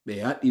ton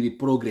ɓe haɗɗiri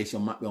progression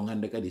maɓɓe on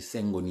hande kadi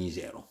sengo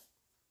Niger on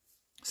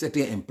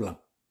c'était un plan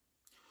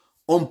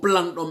on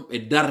plan ɗon ɓe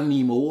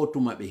darnimo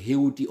wotuma ɓe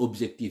hewti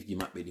objectif ji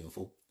maɓɓe ɗin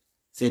fof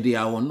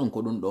CEDEAO on non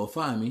ko ɗum ɗo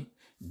faami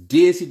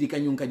décidi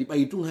kañum kadi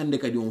ɓay tun hande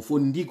kadi on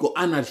fondi ko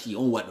anarchie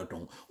on waɗa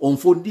ton on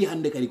fondi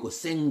hande kadi ko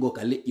sengo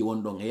ka leƴƴi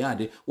wonɗon e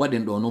yaade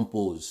waɗen ɗo non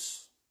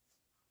pause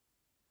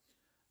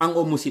an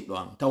o musidɗo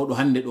an tawɗo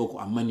hande ɗo ko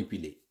a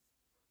manipulé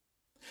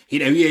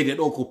hiɗa wiyede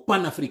ɗo ko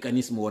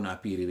panafricanisme wona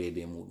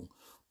pirirede muɗum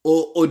o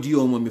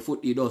audio mo mi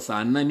fuɗɗi ɗo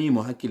sa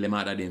nanimo hakkille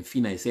maɗa ɗen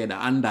finay seeɗa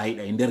anda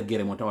hiɗa e nder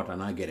gere mo tawata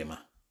na gere ma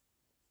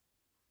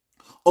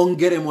on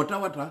gere mo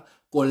tawata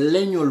ko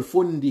leñol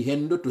fondi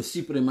hendo to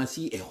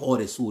suprématie e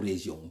hoore sous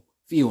région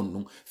fiyon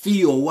ɗum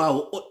fiyo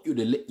wawa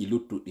oƴƴude leƴƴi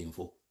luttuɗɗin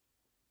fo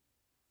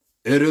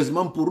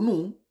heureusement pour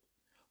nous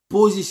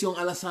position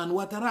Alassane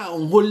Ouattara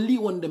on holli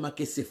wondema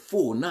ke c'est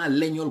faux na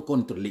leñol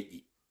contre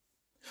leƴƴi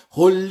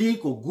holli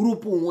ko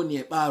groupe woni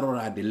e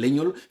ɓarorade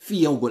leñol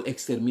fiyawgol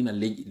extermina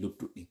leƴƴi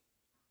luttuɗɗin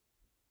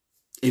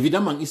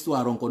évidemment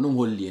histoire on ko non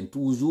holli en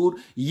toujours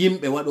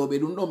yimɓe waɗoɓe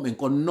ɗum ɗon ɓen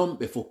kon non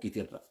ɓe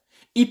fokkitirta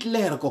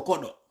Hitler ko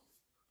koɗo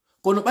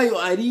kono ɓay o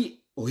ari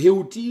o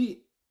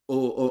hewti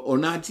o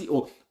naati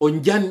o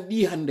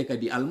janɗi hande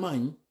kadi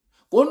Allemagne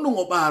kon ɗum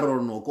o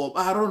ɓarorno ko o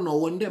ɓarorno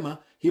wondema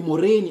himo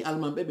reeni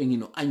Allemagne ɓe ɓen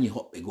hino añi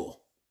hoɓɓe goo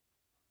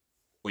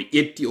o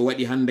ƴetti o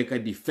waɗi hande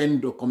kadi fin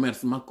de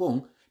commerce makko on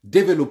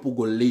développer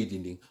go leydi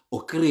ndin o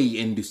créer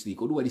industrie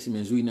ko ɗum waɗi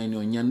simin joyinani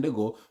o ñande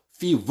go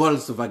fi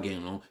Volkswagen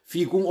no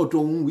fi kun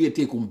auto mum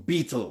wiyete kun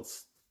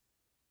Beatles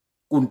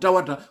kun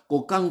tawata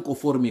ko kanko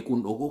formi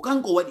kun ɗo ko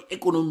kanko waɗi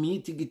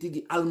économie tigi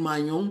tigi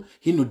Allemagne on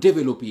hino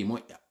développer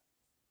moƴƴa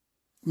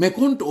mais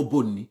konto o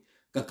bonni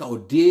kaka o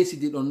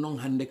décidi ɗon non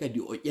hande kadi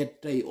o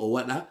ƴettay o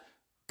waɗa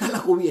kala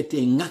ko wiyete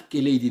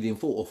ŋakke leydi din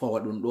fof o fawa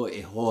ɗum ɗo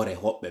e hoore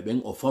hoɓɓe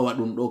ɓen o fawa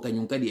ɗum ɗo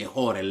kañum kadi e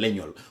hoore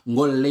leñol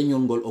ngol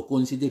leñol ngol o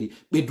considéri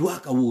ɓe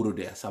duwaka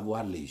wurude à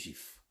savoir les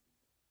juifs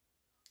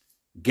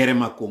gere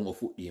makko on o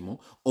fuɗɗimo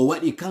o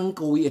waɗi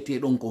kanko wiyete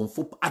ɗon kon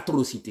fof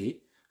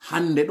atrocité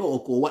hande ɗo o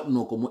ko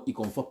waɗno ko moƴƴi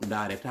kon fof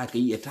ndaretake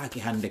yiyetake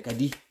hande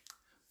kadi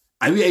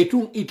a wiyay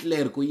tun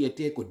Hitler ko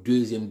yiyete ko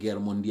deuxième guerre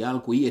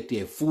mondiale ko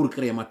yiyete four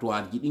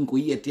crématoire ji ɗin ko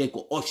yiyete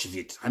ko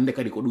Auschwitz hande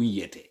kadi ko ɗum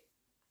yiyete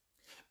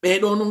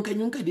ɓeɗo non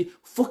kañum kadi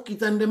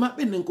fokkitande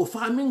maɓɓe nden ko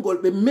famingol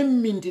ɓe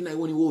memmintina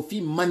woni wo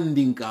fi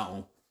mandinka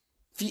on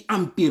fi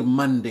empire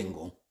manden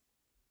on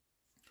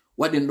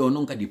waɗen ɗo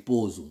non kadi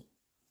pause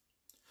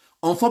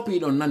on foppi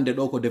ɗon nande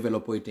ɗo ko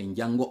développoyten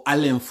jango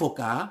alen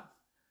foka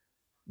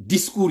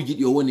discours ji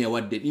ɗi o woni e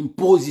wadde ɗin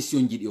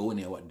position ji ɗi o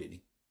woni e wadde ɗin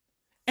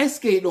est ce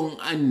que ɗon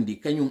andi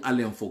kañum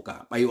alen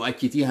foka ɓay o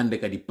acciti hande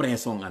kadi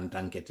prince on en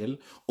tant que tel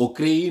o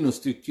créi no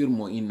structure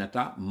mo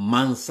innata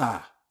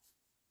mansa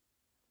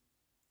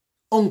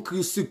on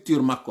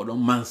structure makko ɗon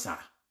mansa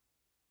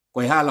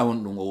koye haala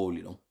won ɗum o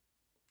wowli ɗon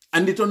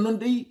andi ton non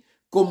dey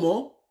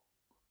komo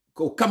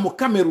ko kamo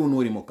Cameroun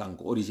wori mo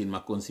kanko origine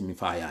makko on simi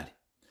fayade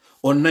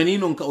on nani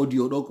non ka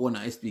audio ɗo ko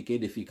wona expliqué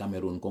de fi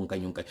Cameroun kon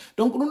kañum kay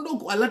donc ɗum ɗo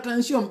ko à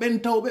l'attention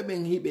ɓen tawɓe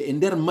ɓen hiɓe e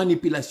nder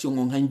manipulation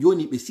on han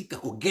joni ɓe sikka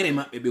ko gere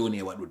maɓɓe ɓe woni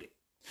e waɗude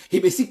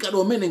hiɓe sikka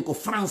ɗo menen ko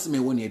France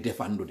men woni e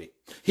défendude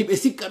hiɓe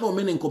sikka ɗo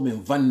menen ko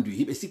men vendu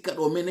hiɓe sikka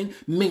ɗo menen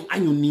men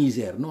añu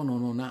Niger non non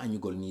non na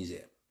añugol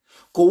Niger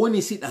ko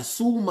woni siɗa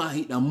suuma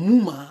hiɗa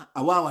muma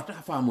a wawata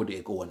famude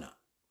e ko wona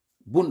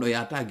bunɗo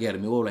yata guerre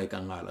mi wowlay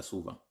kan haala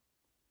souvent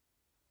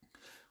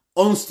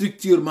on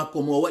structure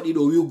makko mo waɗi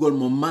ɗo wiugol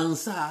mo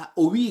mansa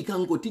o wi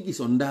kanko tigi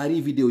so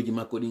ndaari vidéo ji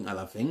makko ɗin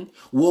ala fin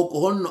wo ko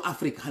honno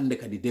Afrique hande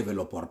kadi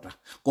développorta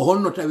ko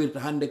honno tawirta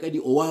hande kadi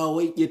o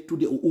waway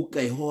ƴettude o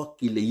ukka e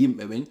hokkille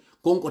yimɓe ɓen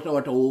konko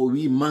tawata o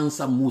wi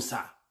Mansa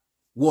Moussa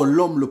wo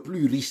l'homme le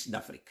plus riche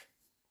d'Afrique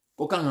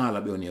ko kan haala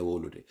ɓe woni e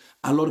wolude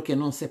alors que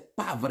non c'est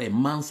pas vrai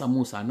Mansa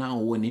Moussa na o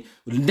woni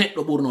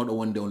neɗɗo ɓurnoɗo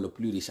wonde on le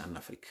plus riche en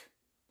Afrique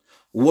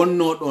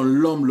wonno ɗon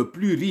l'homme le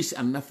plus riche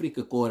en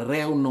Afrique ko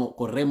rewno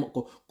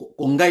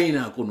ko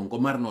ngayna ko non ko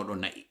marno ɗo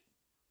nayi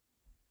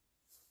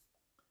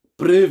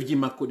preuve ji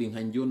makko ɗin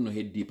han joni no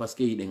heddi parce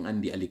que yiɗen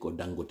andi Aliko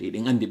Dangote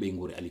yiɗen andi ɓe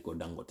nguri Aliko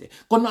Dangote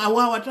kono a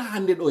wawata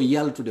hande ɗo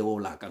yaltude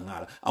wowla kan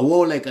haala a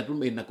wowlay ka tum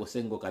ɓeyna ko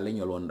sengo ka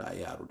leñol wonɗa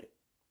yarude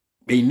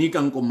ɓeyni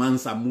kanko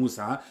Mansa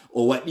Moussa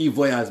o waɗi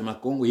voyage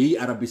makko o yehi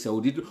Arabie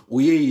Saoudite o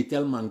yehi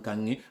tellement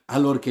kange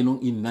alors que non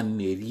in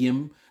nanne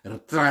riem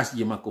trace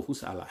ji makko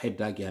fus ala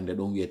heddaki hande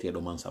ɗon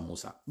wiyeteɗo Mansa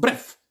Moussa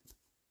bref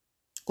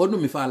kono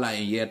mi faala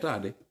en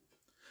yetade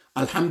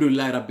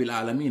alhamdulillahi rabbil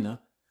alamina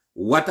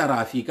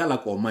Ouattara fi kala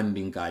ko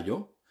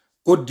mandinkajo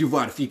Côte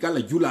d'Ivoire fi kala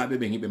julaɓe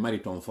ɓen hiɓe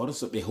mari ton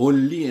force ɓe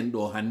holli en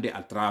ɗo hande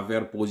à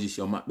travers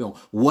position maɓɓe on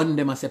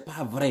wondema c'est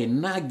pas vrai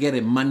na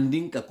guerre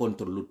mandinka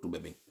contre luttuɓe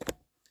ɓen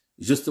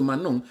justement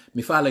non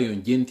mi faala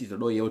yon jentita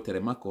ɗo yewtere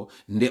makko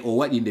nde o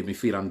waɗi nde mi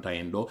firanta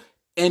en ɗo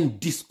un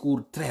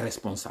discours très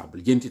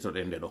responsable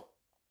jentitoɗen nde ɗo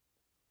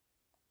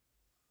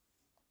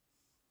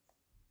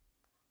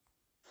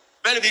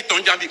bel bi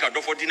ton jambi ka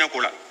do fo dina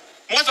ko la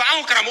mo so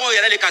an kramo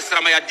yele le ka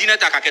srama ya dina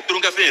ta ka ke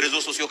trunga fe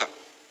réseaux sociaux ka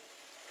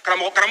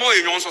kramo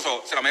e nyon so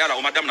srama ya la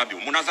o madame na biu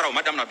munazara o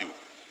madame na biu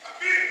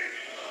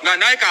nga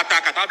nay ka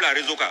ta ka tabla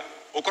réseau ka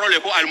o krole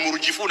ko al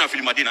murjifu na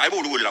film madina ay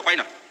bo lu la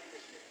kwayna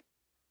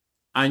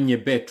Agne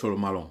Betol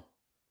Malon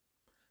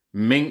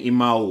men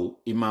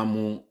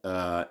imamu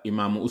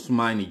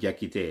Ousmani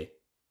Diakité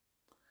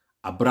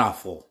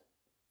abrafo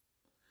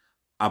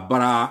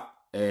abra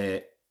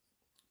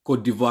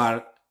Côte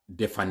d'Ivoire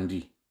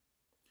défendi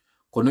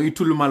kono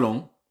itul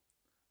malon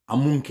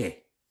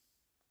amunke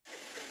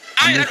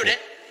ayado de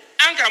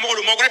ankara mo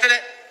lu mo grete de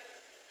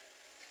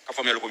ka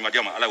famelo ko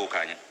madiama ala ko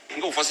kanya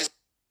ngo fosi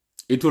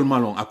itul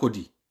malon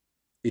akodi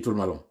itul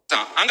malon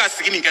anga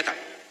sigi min keta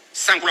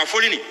sankula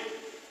folini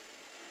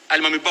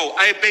almami baw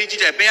ay beji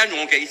je be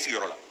anyo ke isi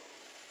yorola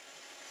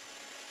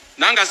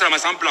nanga sara ma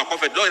sample ko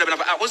fe do rebe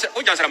na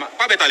o ja sara ma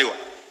pa betaliwa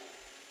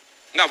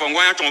nga fa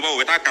ngwa ya tomba o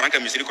beta karanka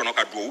misiri kono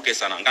ka do ke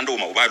sana ngando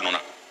ma o ba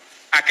nona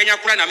akenya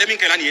kula na memi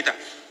kela ni eta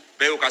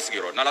be o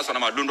kasigiro na la sona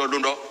ma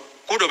lundo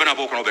ko do bena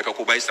bo kono be ka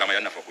ko ba isama ya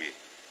na fa kuye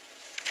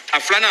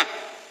aflana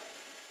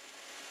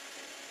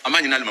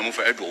amani na almamu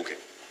fa edo ke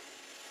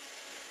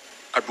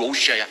ado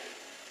ushaya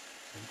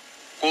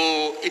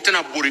ko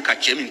itana buri ka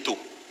cheminto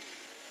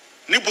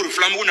ni buri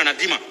flamu na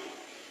dima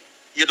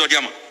yedo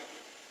diama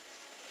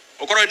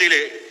o koro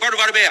dile ko do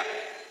barbeya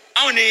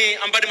awni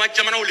ambadi ma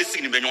jamana o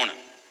lesigi ni be nyona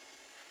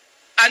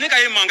ani ka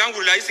yima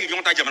nganguru la isigi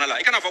nyonta jamana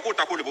la ikana fa ko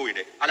ta ko le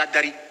boyide ala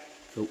dari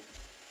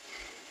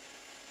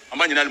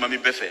amani na almami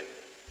befe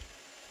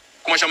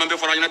kuma chama be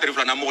fora nyina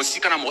terifla na mo si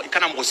kana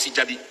mo si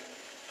jabi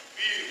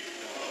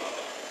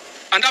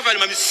anda va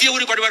mami si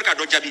wuri ko de warka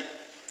do jabi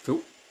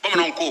bama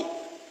non ko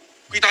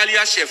ku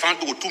italia chef an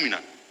do tumina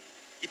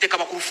ite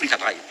kaba ku frika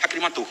trai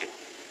hakilima toke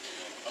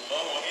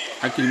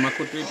hakilima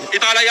ko te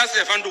italia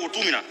chef an do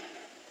tumina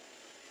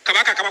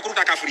kaba ku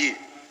ta ka free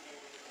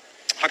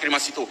hakilima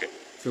si toke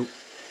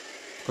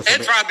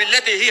etra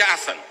billati hiya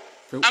asan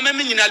ame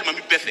min nyinal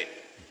mami befe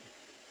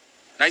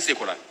na ise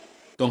ko la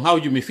ton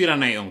hawju mi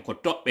firana on ko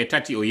tobbe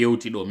tati o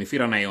yewti do mi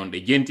firana on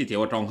de jentite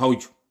o ton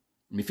hawju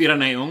mi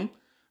firana on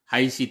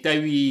hay si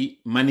tawi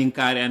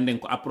maninkare anden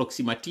ko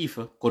approximatif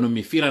kono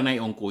mi firana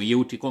on ko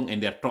yewti kon e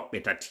der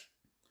tobbe tati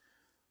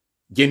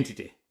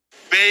jentite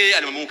be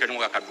alma mun kan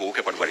ka do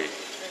ke kodware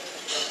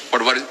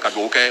ka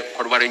do ke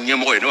kodware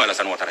nyemo no ala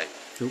san watare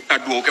ka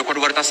do ke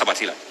kodware ta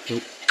sabatila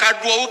ka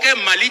do ke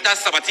malita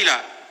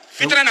sabatila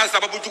fitra na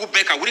sababu jugu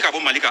be ka wuri ka bo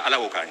malika ala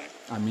o kanye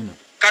amina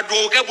ka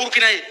do ke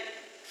burkina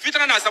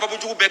fitra na sababu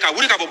jugu be ka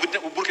wuri ka bo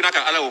burkina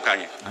ka ala o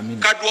kanye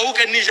ka do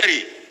ke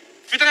nigeri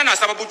fitra na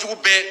sababu jugu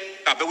be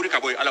ka be wuri ka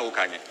bo ala o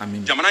kanye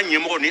jamana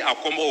nyemo ni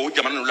akombo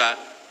jamana nula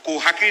ko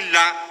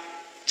hakilla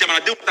jamana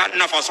de ta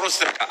na fasoro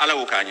sira ka ala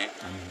o kanye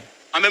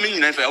ame min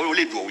nyina fa o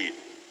le do wi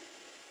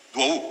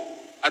do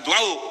addu'a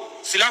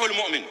silahul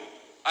mu'min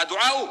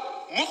addu'a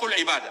mukhul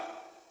ibada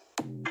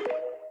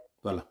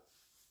voilà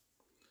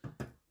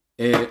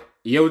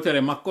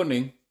yewtere makko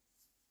nden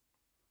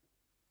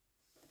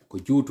ko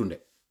juutunde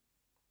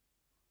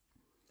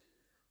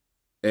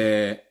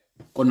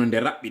kono nde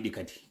raɓɓiɗi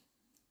kadi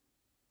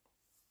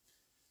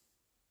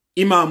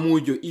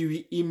imamujo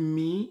iwi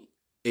immi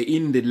e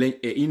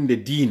inde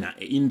diina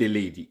e inde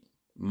leydi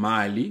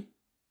Mali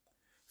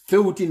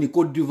fewtini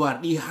Côte d'Ivoire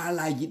ɗi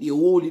haalaji ɗi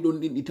wowli ɗon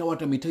ɗin ɗi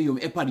tawata mi tawi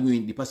mi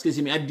épargne ɗi parce que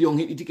si mi addi on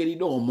heɗitike ɗi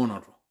ɗo o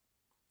monoto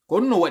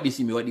kono no waɗi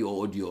si mi waɗi o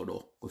audio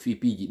ɗo ko fi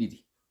piiji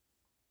ɗiɗi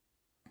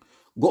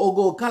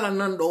go'o kala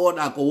nanɗo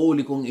oɗa ko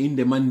wowli kon e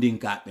inde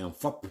mandinkaɓen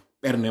fop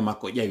ɓernde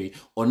makko ƴawi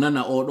o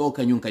nana oɗo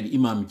kañum kadi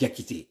imam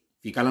jakite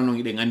fi kala non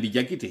iɗen andi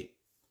jakite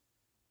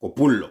ko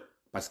pullo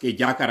parce que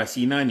jakara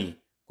sinani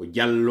ko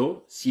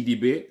Diallo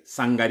Sidibé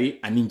Sangari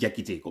anin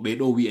jakite ko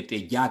ɓeɗo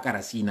wiyete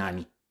jakara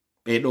sinani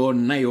ɓeɗo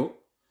nayo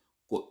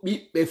ko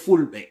ɓiɓɓe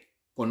fulɓe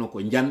kono ko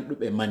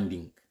janɗuɓe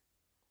mandink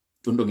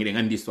ɗum ɗon iɗen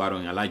andi histoire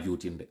on ala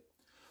jutinde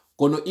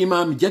kono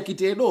imam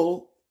jakite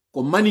ɗo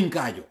ko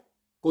maninkajo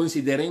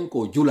considéren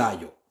ko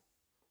julajo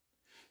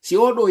si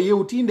oɗo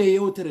yewtinde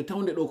yewtere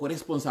tawde ɗo ko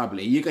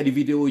responsable yi kadi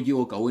vidéo ji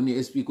o ka woni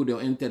expliquude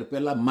o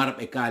interpella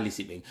marɓe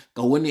kaalisi ɓen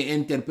ka woni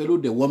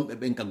interpellude wonɓe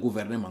ɓen ka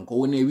gouvernement ko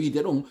woni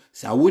wiide ɗon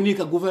sa woni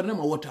ka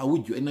gouvernement wota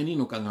wujju en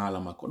nanino kan haala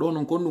makko ɗo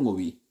non kon ɗum o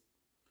wi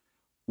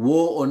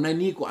wo o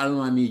nani ko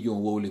almamijo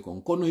on wowli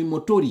kon kono himo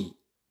tori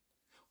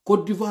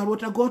Côte d'Ivoire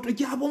wota goto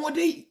jaabomo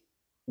dey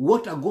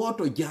wota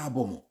goto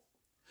jaabomo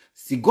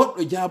si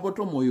goɗɗo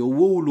jaabotomo yo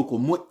wowlu ko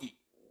moƴƴi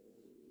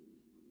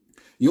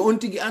yo on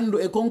tigi andu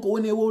e konko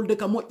woni e wowlde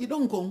ka moƴƴi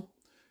ɗon kon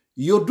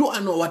yo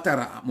du'ano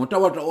watara mo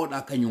tawata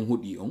oɗa kañum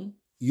huɗi on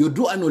yo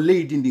du'ano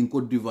leydi ndin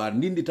Côte d'Ivoire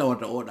ndindi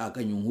tawata oɗa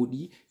kañum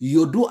huɗi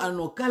yo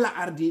du'ano kala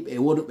ardiɓe e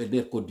wonɓe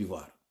nder Côte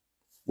d'Ivoire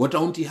wota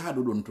onti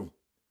haɗo ɗon ton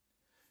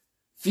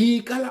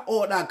fi kala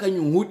oɗa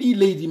kañum huɗi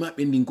leydi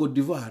maɓɓe ndin Côte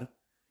d'Ivoire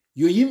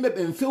yo yimɓe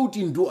ɓen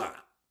fewtin du'a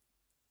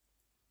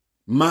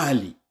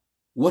Mali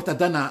wota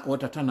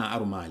tana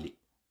aru Mali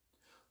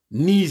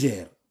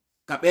Niger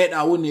ka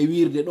ɓeeɗa woni e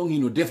wirde ɗon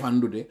hino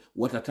defandude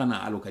wota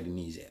tana alu kadi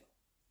Niger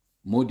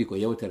modi ko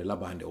yewtere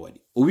labande o waɗi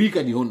o wi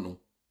kadi honɗum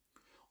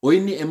o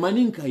inni e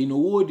maninka hino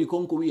woodi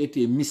konko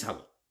wiyete misal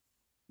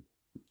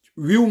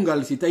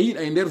wiwngal si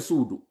tawiɗa e nder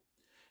suudu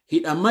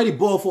hiɗa mari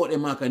boofoɗe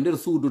maka nder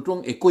suudu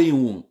ton e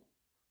koyin won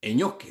e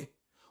ñokke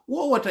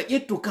wowata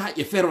ƴettu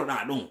kaaƴe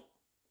feroɗa ɗon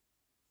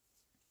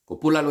ko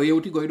pulal o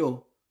yewtigoy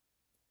ɗo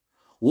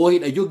wo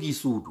hiɗa jogi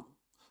suudu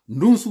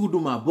ndun suudu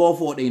ma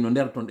boofoɗe ino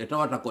nder ton ɗe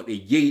tawata ko ɗe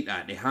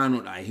jeyɗa ɗe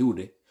hanuɗa e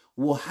hiwde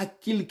wo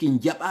hakkilki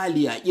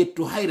jaɓali a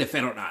ƴettu hayre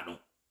feroɗa ɗon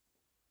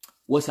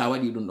wo sa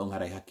waɗi ɗum ɗon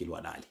haray hakkil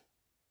waɗali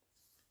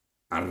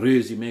en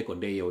résumé ko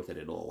nde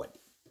yewtere ɗo o waɗi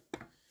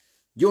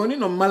joni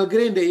non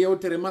malgré nde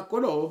yewtere makko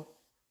ɗo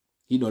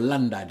hiɗo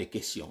landade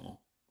question o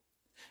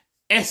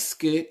est ce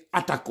que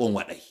attaque on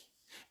waɗay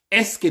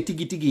est ce que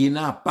tigi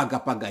hina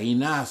paga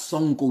hina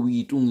sonko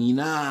wi tun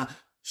hina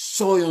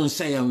soyon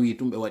sayan wi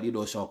tun ɓe waɗi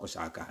ɗo soko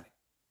sakare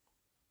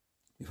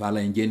mi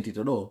fala en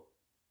jentito ɗo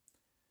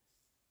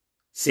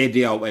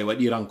CEDEAO ɓay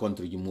waɗi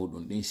rencontre ji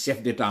muɗum ɗin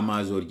chef d'état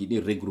major ji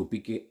ɗin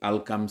regroupike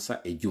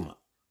alkamsa e juma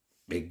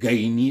ɓe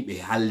gayni ɓe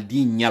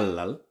haldi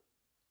ñallal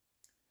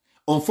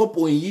on fop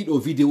on yiɗo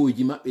vidéo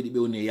ji maɓɓe ɗi ɓe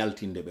woni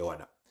yaltinde ɓe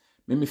waɗa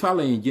mais mi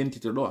fala en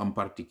jentito ɗo en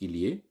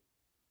particulier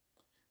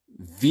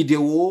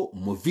vidéo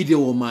mo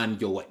vidéo man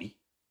jo waɗi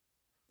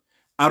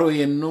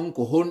aroyen non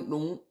ko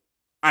honɗum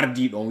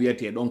ardiɗon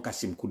wiyete ɗon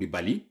Kassim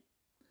Koulibaly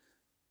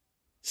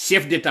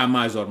chef d'état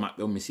major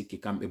maɓɓe on mi sikki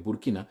kamɓe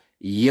Burkina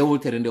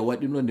yewtere nde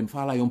waɗi ɗo nde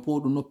fala yon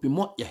poɗu noppi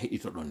moƴƴa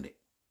heɗito ɗon nde.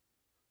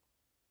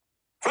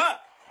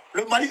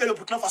 Le Mali et le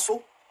Burkina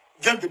Faso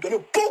viennent de donner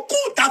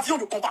beaucoup d'avions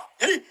de combat.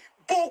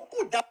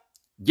 Beaucoup d'avions.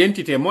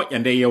 jentite moƴƴa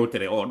nde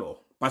yewtere oɗo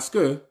parce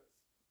que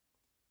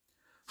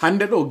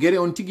hande ɗo gere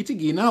on tigi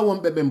tigi na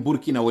wonɓe ɓen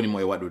Burkina woni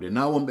moye waɗude,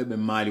 na wonɓe ɓen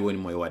Mali woni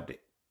moye wadde,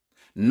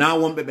 na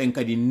wonɓe ɓen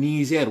kadi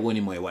Niger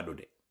woni moye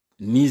waɗude.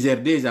 Niger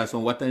déjà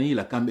son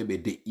wattanila kamɓe ɓe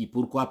deƴƴi.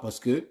 Pourquoi? Parce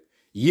que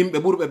yimɓe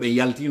ɓurɓe ɓe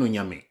yaltino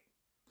ñame,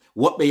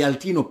 woɓɓe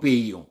yaltino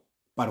pays on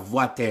par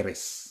voie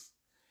terrestre.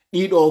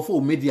 ɗiɗo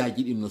fo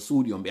médiaji ɗin no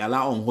suuɗi on ɓe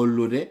ala on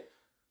hollude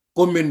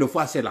combien de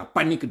fois c'est la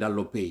panique dans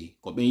le pays.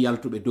 Ko ɓen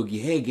yaltuɓe dogi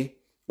heege,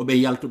 ko ɓen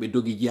yaltuɓe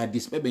dogi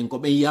jihadisme ɓen, ko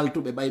ɓen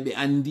yaltuɓe ɓay ɓe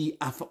andi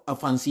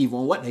offensive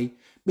on waɗay.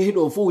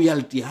 ɓeɗo fo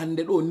yalti hande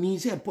ɗo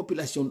Niger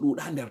population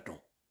ɗuɗa nder ton,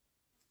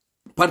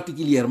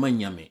 particulièrement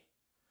ñame.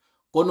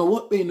 Kono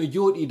woɓɓe no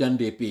jooɗi dans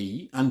des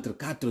pays entre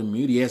quatre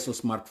murs yeeso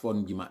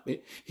smartphone ji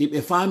maɓɓe,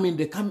 hiɓe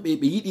faminde kamɓe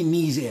ɓe yiɗi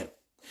Niger,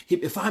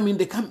 hiɓe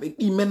faminde kamɓe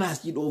ɗi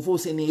menace ji ɗo fo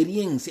ce n'est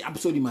rien, c'est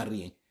absolument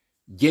rien.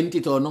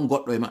 Jentito non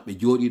goɗɗo e maɓɓe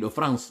jooɗiɗo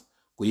France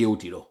ko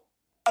yewti ɗo.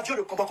 Avion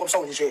de combat comme ça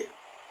au Niger.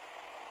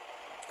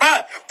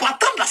 Hein, pour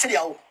attendre la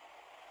CEDEAO.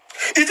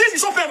 Ils disent ils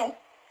sont prêts, non?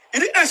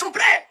 Ils disent ils sont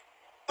prêts.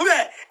 Ou bien,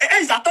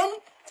 et ils attendent,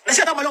 les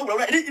chefs d'armée,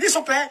 ils disent ils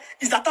sont prêts,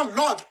 ils attendent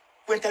l'ordre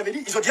pour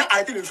intervenir. Ils ont déjà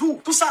arrêté le jour,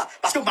 tout ça.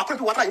 Parce que Macron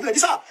et Ouattara, ils vous ont dit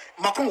ça.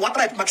 Macron,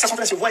 Ouattara et puis Macky Sall sont en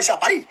train de se voir ici à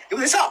Paris. Ils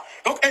vous ont dit ça.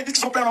 Donc, ils disent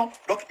qu'ils sont prêts, non?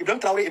 Donc, ils donnent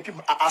Traoré et puis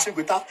Assane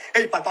Guetta, et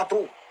ils ne parlent pas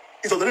trop.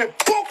 Ils ont donné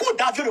beaucoup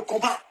d'avions de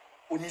combat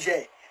au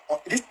Niger.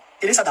 Ils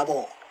disent ça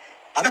d'abord.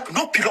 Avec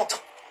nos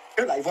pilotes.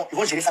 Eux, là, ils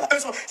vont gérer ça. Là. Eux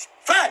sont...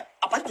 Frère,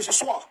 à partir de ce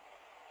soir,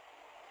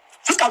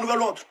 jusqu'à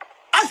nouvel ordre,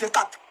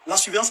 H24, la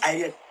surveillance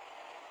aérienne.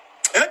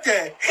 Ok.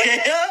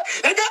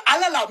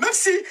 Allez là, même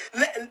si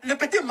le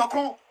petit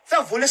Macron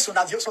fait voler son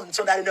avion,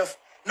 son aéronef.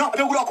 Non,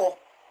 mais où encore?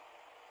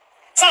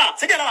 Ça,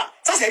 c'est bien là.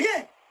 Ça, c'est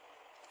rien.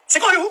 C'est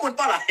quand on ne vous compte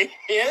pas là.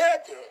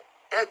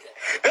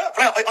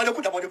 Frère, on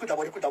écoute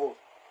d'abord.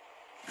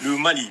 Le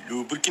Mali,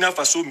 le Burkina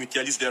Faso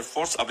mutualisent leurs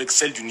forces avec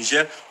celles du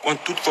Niger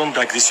contre toute forme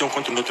d'agression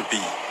contre notre pays.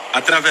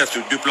 À travers ce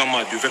déploiement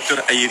de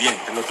vecteurs aériens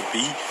de notre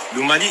pays,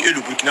 le Mali et le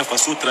Burkina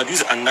Faso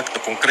traduisent en actes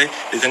concrets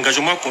les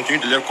engagements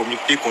contenus de leur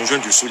communauté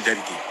conjointe de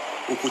solidarité.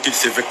 Aux côtés de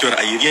ces vecteurs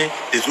aériens,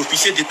 les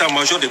officiers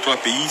d'état-major des trois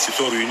pays se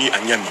sont réunis à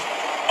Niamey.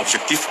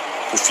 Objectif,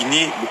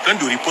 peaufiner le plan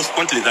de riposte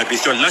contre les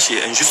agressions lâches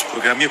et injustes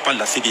programmées par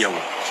la CEDEAO.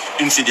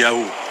 Une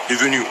CEDEAO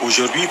devenue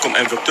aujourd'hui comme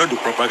un vecteur de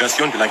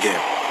propagation de la guerre.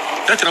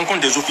 Cette rencontre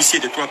des officiers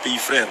des trois pays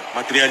frères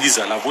matérialise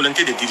la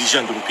volonté des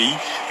dirigeants de nos pays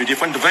de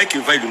défendre vaille que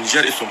vaille le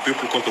Niger et son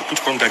peuple contre toute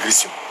forme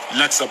d'agression.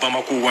 L'axe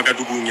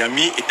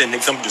Bamako-Ouagadougou-Niamey est un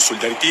exemple de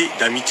solidarité,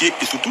 d'amitié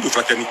et surtout de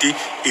fraternité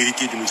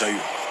hérité de nos aïeux.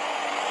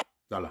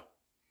 Voilà.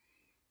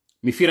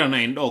 Mi firana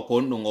en ɗo ko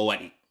on ɗum o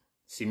waɗi.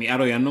 Si mi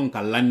aroyan non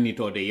ka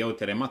lannitode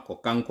yewtere makko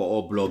kanko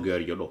o blogueur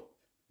yo ɗo.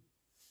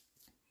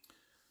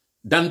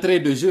 D'entrée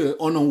de jeu,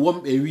 onon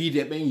wonɓe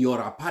wiide ɓen y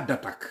aura pas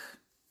d'attaque.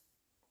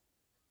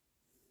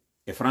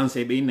 Et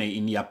français ɓe innayi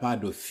il n'y a pas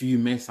de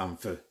fumée sans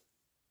feu.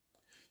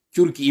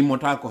 Curki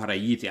immota ko hara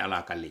yite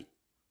ala kale.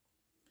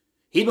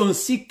 Hiɗon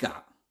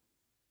sikka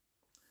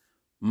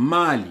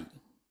Mali,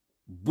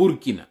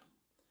 Burkina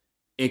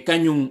e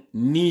kañum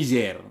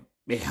Niger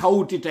ɓe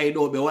hawtitay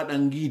ɗo ɓe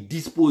waɗangi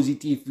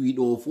dispositif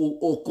wiɗo fo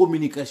o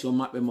communication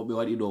maɓɓe mo ɓe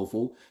waɗi ɗo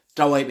fo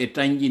taway ɓe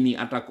tanƴini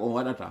attaque on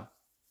waɗata.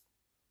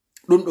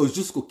 Ɗum ɗo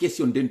jusqu'au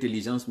question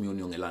d'intelligence mi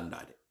woni on e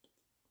landade.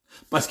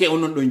 Parce que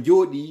onon ɗon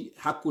jooɗi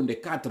hakkunde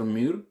quatre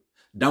murs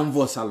dans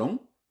vos salons,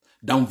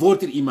 dans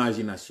votre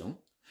imagination,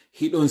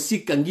 hiɗon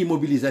sikka ngi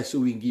mobilisation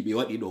wi ngi ɓe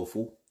waɗi ɗo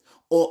fo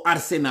o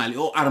arsenal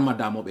o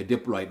armada mo ɓe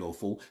déploie ɗo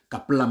fo ka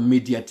plan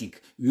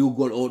médiatique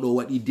wiugol oɗo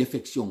waɗi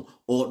défection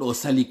oɗo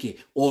salike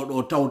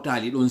oɗo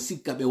tawtali ɗon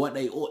sikka ɓe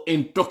waɗay o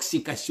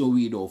intoxication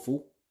wi ɗo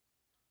fo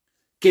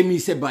kemi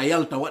seba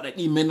yalta waɗa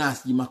ɗi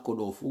menace ji makko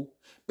ɗo fo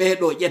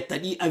ɓeɗo ƴetta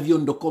ɗi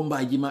avion de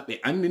combat ji maɓɓe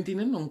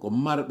andintinen non ko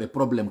marɓe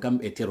probléme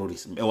kamɓe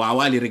terrorisme ɓe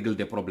wawali règle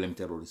de probléme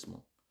terrorisme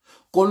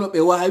kono ɓe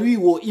wawi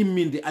wo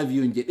imminde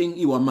avion je ɗen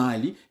iwa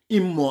Mali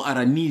immo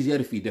ara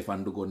Niger fi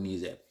défendugo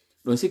Niger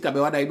ɗon sikka ɓe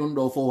waɗay ɗum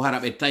ɗo fof hara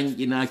ɓe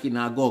tañƴinaki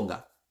na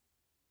gonga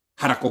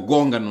hara ko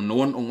gonga non no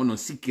won on onon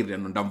sikkirde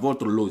non dans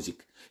votre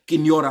logique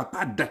qu'il n'y aura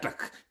pas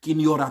d'attaque qu'il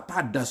n'y aura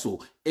pas d'assaut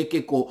et que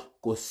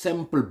ko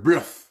simple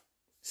bluff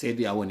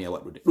CEDEAO woni e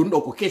waɗude ɗum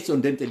ɗo ko question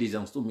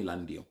d'intelligence tum mi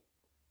landi on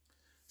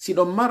si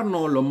ɗon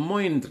marno le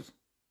moindre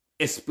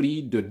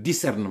esprit de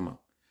discernement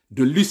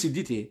de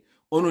lucidité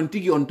onon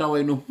tigi on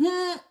tawayno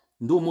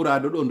ndu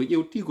murado ɗo ndu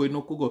ƴewtigo e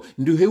nokkugo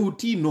ndu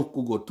hewti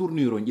nokkugo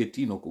tournure on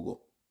ƴetti nokkugo.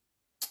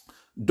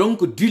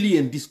 Donc duli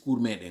en discours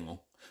meɗen on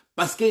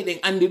parce que eɗen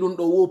andi ɗum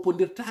ɗo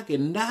wopodirtake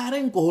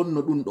ndaren ko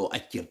honno ɗum ɗo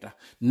accirta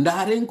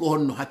ndaren ko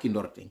honno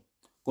hakkidorten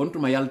kono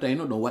tuma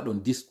yaltayno ɗon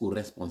waɗon discours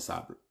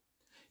responsable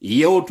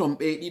yewton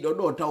ɓe ɗiɗo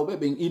ɗo tawɓe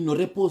ɓen il ne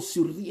repose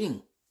sur rien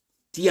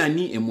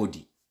tiyani e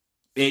modi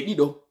ɓe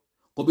ɗiɗo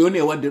ko ɓe woni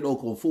e wadde ɗo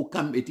ko fof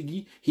kamɓe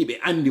tigi hiɓe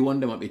andi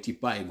wondema ɓe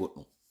tippa e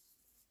goɗɗum.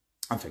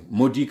 Enfin,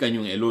 modi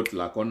kañum e l'autre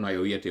là kono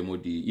hayo wiyete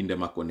modi inde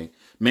makko nden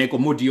mais ko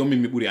modi yomin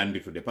mi ɓuri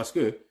anditude parce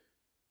que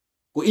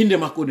ko inde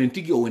makko nden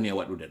tigi o woni e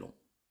waɗude ɗon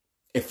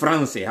e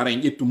français hara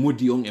en ƴettu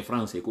modi on e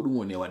français ko ɗum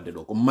woni e wadde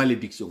ɗo ko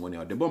malédiction woni e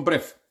wadde bon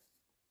bref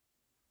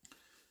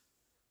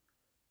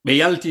be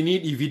yaltini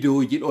di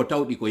video ji do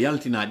tawdi ko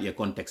yaltinaadi e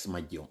contexte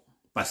majjo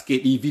parce que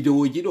di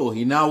video ji do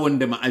hina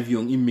wonde ma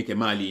avion immi ke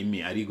Mali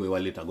immi arigo e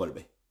wallita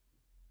golbe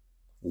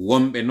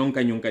wombe non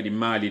kanyum kadi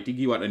Mali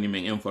tigi wadani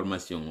men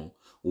information o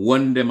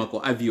wonde ma ko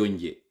avion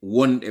je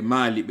wonde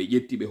Mali be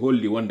jetti be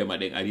holli wonde ma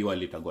den ari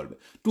wallita golbe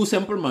tout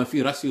simplement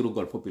fi rassure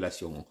gol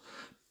population o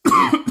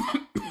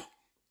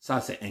ça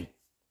c'est un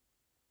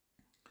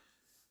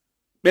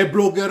be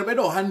blogueur be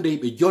do hande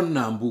be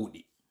jonna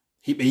mbudi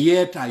hibe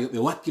yeta yo be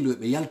wakkilo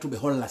be yaltu be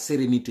holla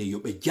sérénité yo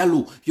be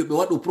jalu yo be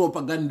wadu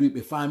propagande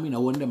be famina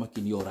wonde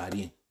makin yora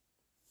rien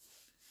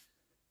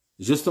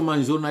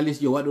justement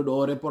journaliste yo wadu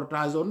do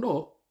reportage on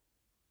do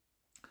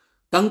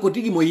tanko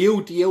tigi mo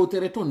yewti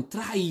yewtere ton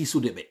trahi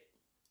sude be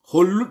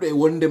hollude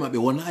wonde mabe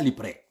wonali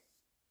prêt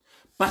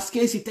parce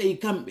que si tay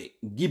kambe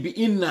gibi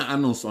inna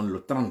annonce on le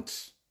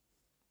 30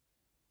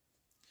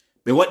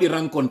 be wadi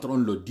rencontre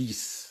on le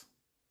 10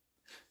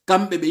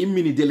 kambe be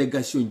immini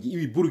délégation ji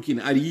iwi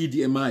Burkina ari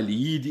yidi e Mali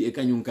yidi e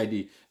kanyum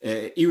kadi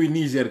iwi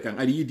Niger kan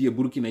ari yidi e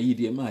Burkina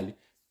yidi e Mali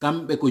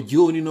kambe ko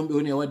joni non be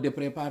woni wadde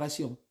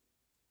préparation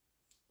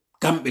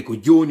kambe ko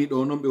joni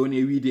do non be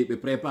woni wiide be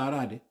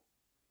préparade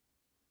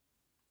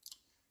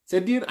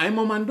c'est dire à un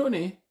moment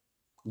donné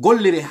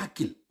gollire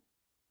hakkil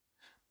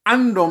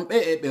andom be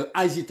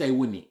agita e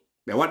woni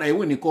be wada e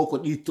woni koko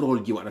di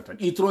troll ji wadata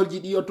di troll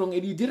ji di yoton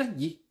e di direct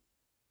ji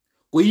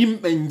ko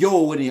yimbe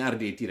njow woni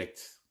arde direct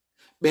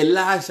be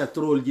laasha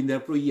troll ji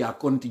nder pro ya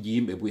konti ji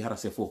yimbe bu hara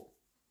se fo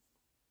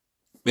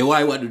be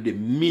way wadude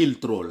 1000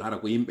 troll hara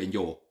ko yimbe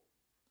njowo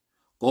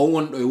ko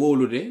wondo e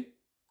wowlude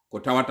ko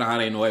tawata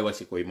hara no way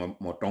wasi ko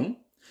mo ton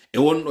e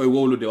wondo e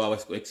wowlude wa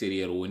wasi ko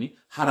extérieur woni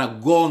hara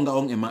gonga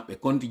on e mabbe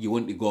konti ji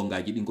wondi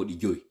gongaji din ko di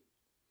joy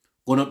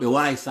kono be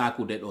way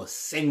sakude do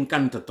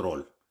 50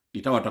 troll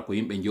di tawata ko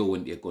yimbe njowo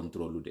wondi e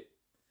controlude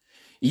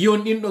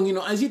yon din do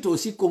ngino agito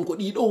sikkon ko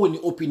di do woni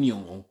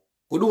opinion on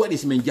ko du wadi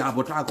simen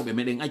jabota ko be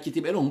meden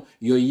acciti be don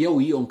yo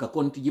yewi on ka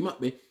konti ji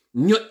mabbe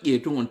nyodde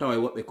tun on tawa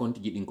wobbe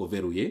konti ji din ko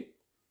verrouillé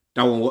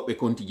tawon wobbe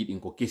konti ji din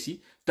ko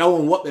kesi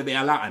tawon wobbe be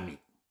ala ami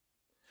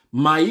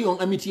mayi on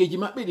amitié ji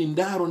mabbe din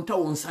daron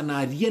tawon ça n'a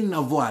rien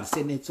à voir, ce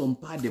ne sont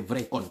pas de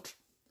vrais comptes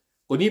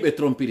ko ni be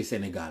trompiri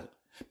Sénégal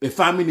be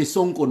famini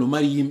Sonko no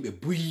mari yimbe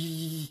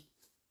buyi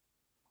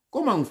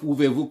comment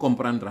pouvez-vous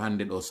comprendre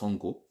hande do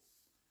Sonko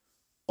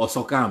o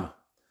sokama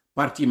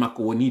parti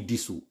makko woni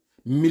dissous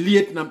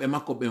milliet nambe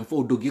makko ben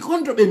fo dogi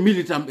contre be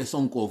militant be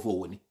Sonko fo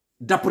woni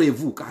d'après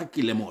vous ka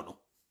hakkile modon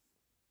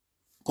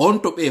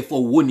konto be fo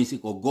woni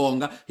siko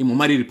gonga himo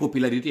mari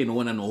popularité no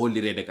wona no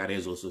hollirede ka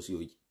réseaux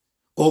sociaux ji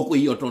koko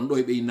yoton do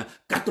be ina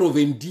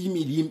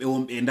 90,000 yimbe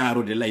wonbe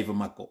ndaro de live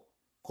makko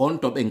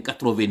konto ben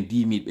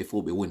 90,000 be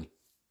fo be woni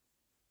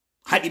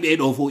hadi be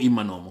do fo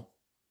immanomo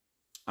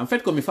en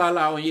fait ko mi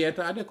fala on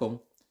yetade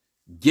ko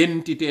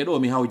jentite do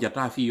mi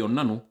hawjata fi yon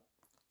nanu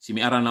si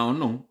mi arana on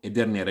non e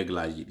dernier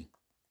réglage di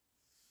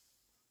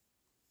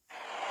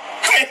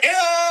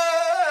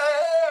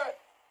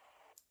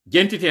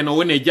jentite no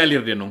woni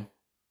jalirde non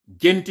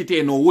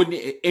jentite no woni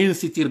e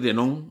incitirde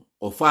non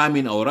o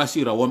famina o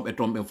rassura wonbe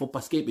tombe fo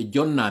parce que be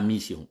jonna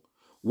mission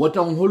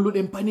wota on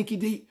holluden paniki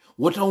dey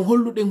wota on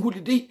holluden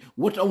hudi dey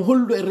wota on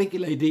hollu e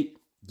rekilay dey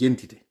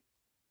jentite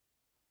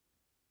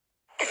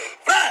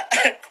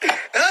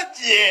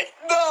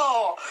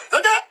non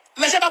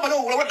mais j'ai pas parlé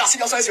au de la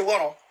situation c'est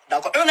bon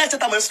d'accord eux là c'est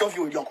ta mission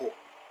vie encore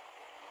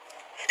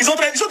ils ont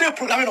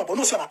programmé non bon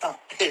nous on attend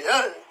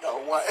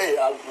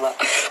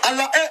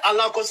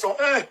Allah constant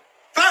frère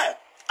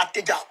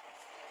Ateja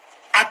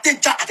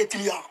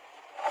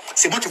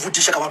c'est moi qui vous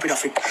dis chaque fois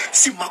d'Afrique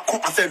si Macron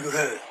a fait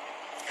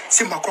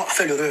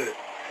l'erreur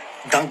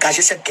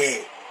d'engager cette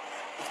guerre,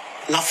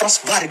 la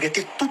France va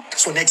regretter toute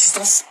son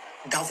existence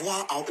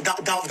d'avoir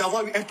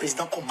eu un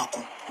président comme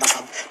Macron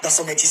dans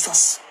son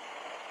existence.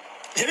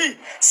 J'ai dit,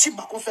 si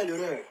Macron fait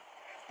l'erreur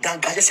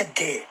d'engager cette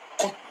guerre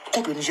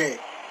contre le Niger,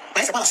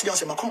 ben c'est pas la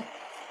situation, c'est Macron.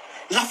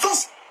 La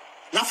France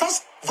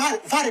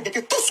va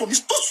regretter toute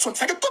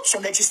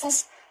son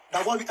existence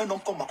d'avoir eu un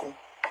homme comme Macron.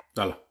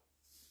 Voilà.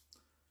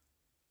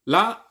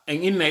 Là, en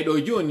inna do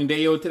joni de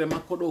yewtere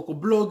makko do ko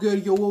blogueur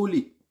yo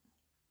wowli.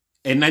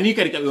 E nani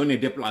kadi kabe woni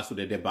déplace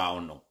de débat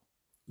on non.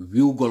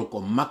 Wiugol ko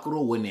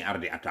Macron woni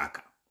arde attaque.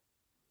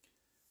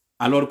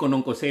 Alors que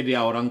non ko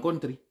CEDEAO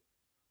rencontri.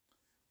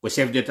 Ko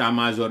chef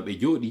d'état-major be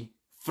jodi,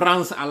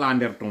 France ala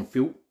nder ton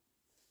few.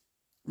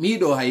 Mi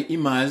do hay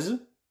image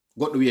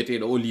goddo wiete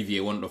do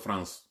Olivier wondo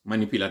France,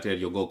 manipulateur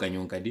yo go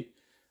kanyum kadi.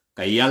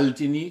 Ka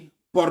yaltini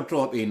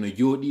portobe no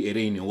jodi e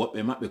reyni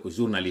wobbe mabbe ko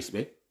journaliste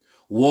be.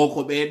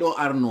 Woko be do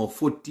arno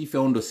fotti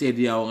fewndo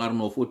CEDEAO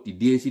arno fotti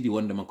décidi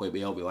wonde makko be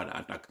yawbe wada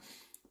attaque.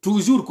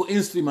 Toujours ko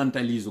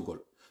instrumentalise gol.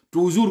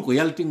 Toujours ko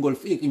yaltingol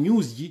fake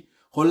news ji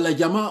holla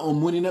jama on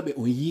monina be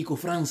on yi ko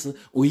France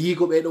o yi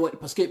ko be do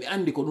parce que be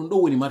andi ko dun do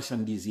woni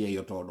marchandise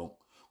yeyoto don.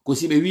 Ko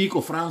si be wi ko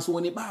France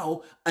woni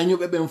baawo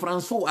anyobe ben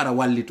France fo ara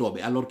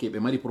wallitobe alors que be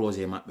mari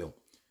projet mabbe on.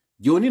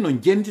 Joni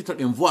non jentito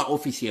den voix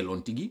officielle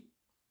on tigi.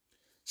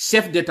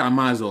 Chef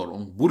d'état-major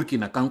on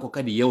Burkina kanko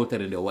kadi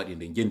yewtere de wadi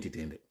den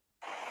jentitende.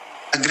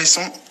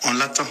 L'agression, on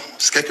l'attend,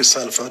 c'est quelque chose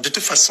à faire. De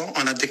toute façon,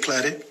 on a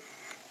déclaré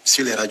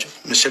sur les radios,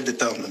 le chef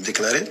d'État a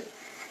déclaré,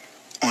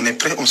 on est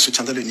prêt, on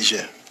soutiendra le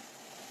Niger.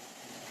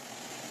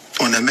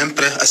 On est même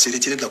prêt à se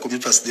retirer de la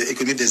communauté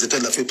économique des États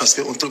de l'Afrique parce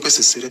qu'on trouve que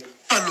ce serait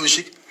pas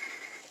logique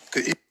que...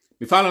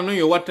 Mi fala non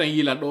yo watta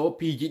yila do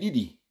piiji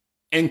didi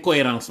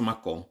incohérence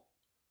makko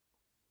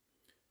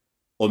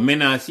o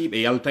menasi be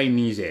yaltay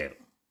Niger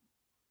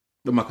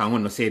do maka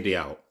wonno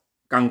CEDEAO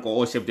kanko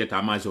o chef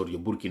d'état major yo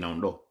Burkina on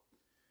do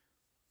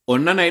on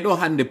nanay do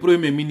hande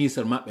premier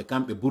ministre mabbe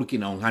kambe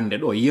Burkina on hande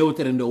do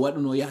yewtere ndo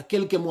waduno ya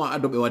quelques mois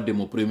adobe wadde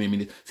mo premier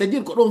ministre c'est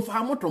dire ko don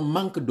famoto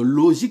manque de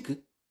logique,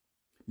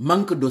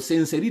 manque de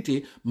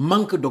sincérité,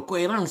 manque de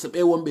cohérence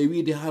be wonbe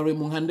wiide haare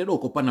mo hande do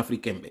ko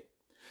panafricain be.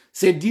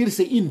 C'est dire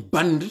c'est une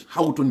bande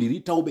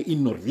hautondiri tawbe ils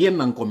n'ont rien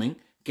en commun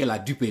qu'elle a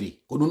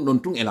dupéri ko dun don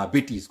tun elle a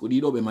bêtise ko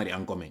dido be mari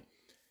en commun.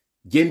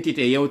 Gentite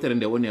yewtere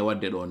nde woni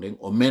wadde do nden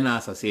o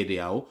menace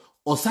CEDEAO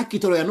o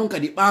sakkitoro ya non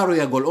kadi baro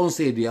ya gol on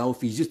CEDEAO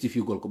fi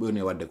justifie gol ko be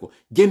woni wadde ko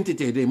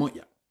gentite de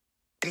moja.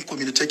 Une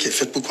communauté qui est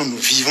faite pour que nous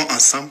vivons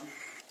ensemble,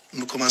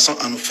 nous commençons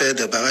à nous faire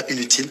des barrages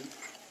inutiles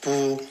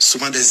pour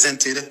souvent des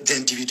intérêts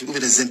d'individus ou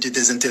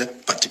des intérêts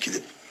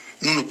particuliers.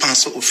 Nous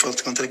pensons au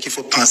fait contraire qu'il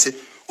faut penser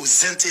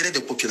aux intérêts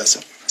des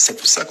populations. C'est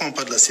pour ça qu'on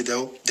parle de la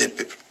CEDEAO des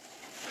peuples.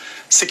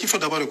 Ce qu'il faut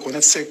d'abord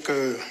reconnaître, c'est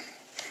que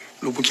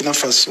le Burkina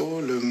Faso,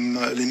 le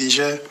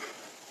Niger,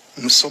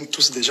 nous sommes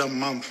tous déjà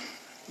membres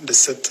de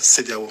cette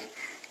CEDEAO,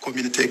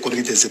 Communauté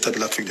économique des États de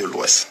l'Afrique de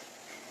l'Ouest.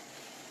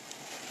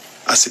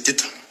 À ce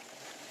titre,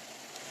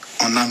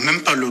 on n'a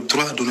même pas le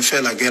droit de nous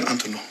faire la guerre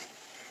entre nous.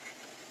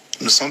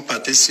 Nous sommes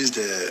partis sur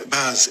des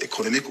bases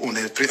économiques où on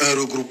a pris un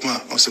regroupement,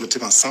 on se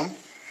retrouve ensemble.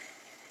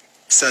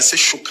 C'est assez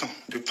choquant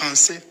de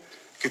penser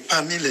que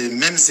parmi les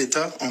mêmes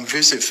États, on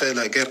veut se faire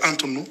la guerre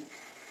entre nous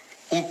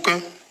ou que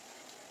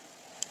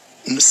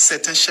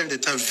certains chefs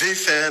d'État veulent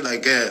faire la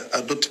guerre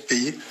à d'autres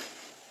pays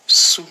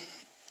sous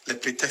les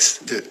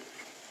prétextes de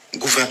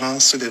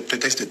gouvernance, sous les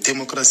prétextes de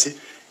démocratie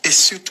et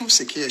surtout,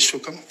 ce qui est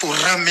choquant, pour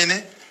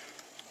ramener,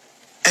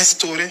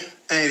 instaurer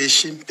un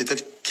régime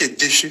peut-être qui est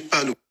déchu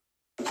par le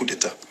coup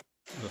d'État.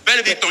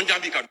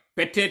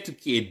 Peut-être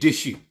qui est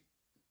déchu.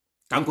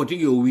 Quand on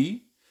dit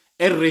oui,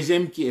 un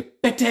régime qui est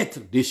peut-être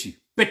déchu.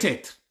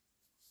 Peut-être.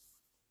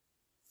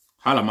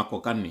 Hala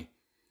makokani.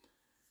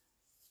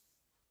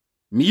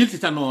 Mi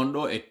yiltitano on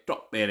ɗo e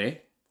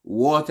toɓɓere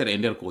wotere e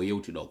nder ko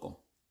yewti ɗo kon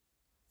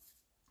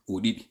o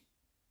ɗiɗi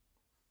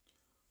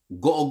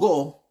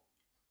go'o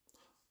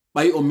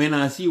ɓay o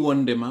menasi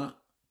wondema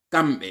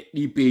kamɓe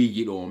ɗi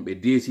peyji ɗo on ɓe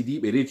décidi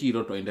ɓe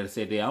retiroto e nder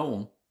CEDEAO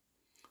on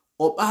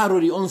o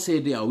ɓaarori on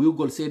CEDEAO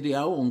wiwgol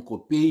CEDEAO on ko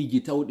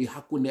peyji tawɗi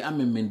hakkunde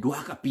amen men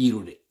duwaka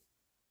piirude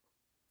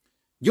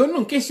joni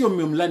noon question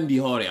mim landi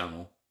hoore an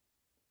o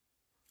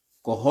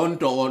ko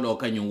honto oɗo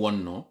kañum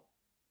wonno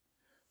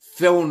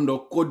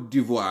fewndo Côte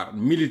d'Ivoire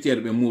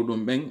militaire ɓe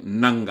muɗum ɓen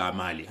nanga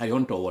Mali hari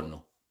honto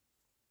wonno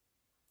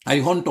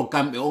hari honto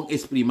kamɓe on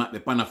esprit maɓɓe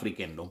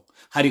panafricain ɗon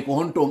hari ko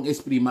honto on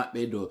esprit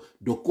maɓɓe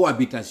do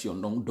cohabitation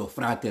ɗon do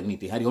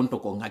fraternité hari honto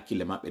ko on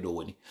hakkille maɓɓe ɗo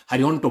woni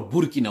hari honto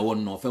Burkina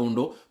wonno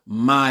fewndo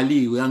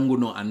Mali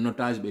yanguno en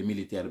otage ɓe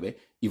militaire ɓe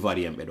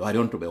ivoirien ɓe ɗo hari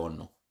honto ɓe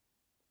wonno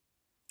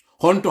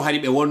honto hari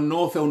ɓe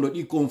wonno fewndo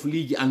ɗi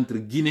conflit ji entre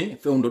Guinée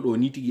fewndo ɗo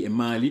ni tigi e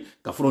Mali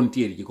ka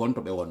frontière ji ko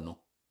honto ɓe wonno.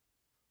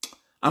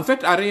 En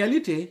fait, en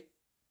réalité,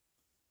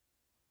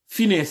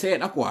 fine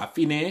seeɗa quoi,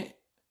 fine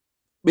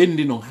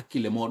ɓendi non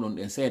hakkille moɗon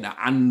ɗen seeɗa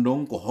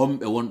andon ko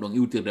homɓe wonɗon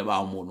iwtirde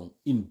ɓaawo moɗon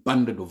une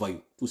bande de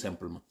voyous, tout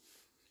simplement.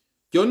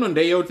 Joni noon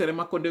nde yewtere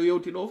makko nde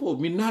yewti ɗo fof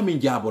min na min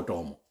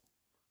jaabotomo.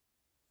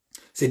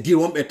 C'est dire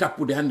wonɓe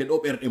tappude hande ɗo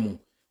ɓerɗe mum.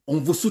 On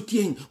vous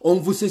soutient, on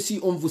vous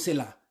ceci, on vous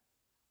cela.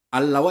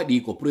 Allah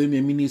waɗi ko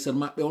premier ministre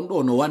maɓɓe on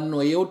ɗo no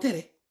wanno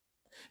yewtere.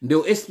 Nde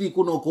o explique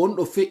no ko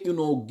wonɗo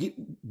feƴƴuno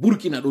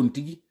Burkina ɗon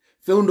tigi.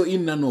 Fewndo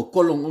innano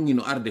colon on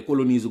ino arde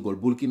colonisugol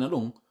Burkina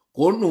ɗon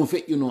ko on ɗum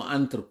feƴƴuno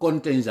entre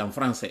contingent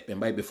français ɓe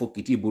mbay ɓe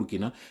fokkiti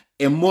Burkina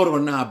e moro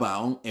naba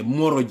on e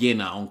moro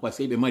jena on par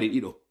ce que ɓe mari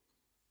ɗiɗo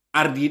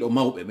ardiɗo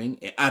mawɓe ɓen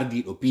e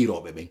ardiɗo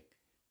piroɓe ɓen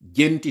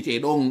jentite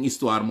ɗon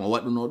histoire mo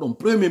waɗuno ɗon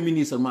premier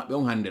ministre maɓɓe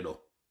on hande ɗo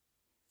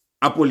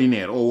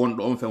Apollinaire o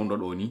wonɗo on fewndo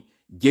ɗo ni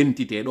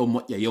jentite ɗo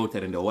moƴƴa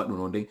yewtere nde o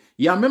waɗuno nden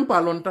il y a même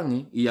pas longtemps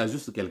il y a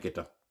juste quelque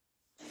temps.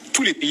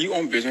 Tous les pays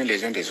ont besoin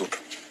les uns des autres.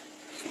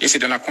 Et c'est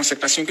dans la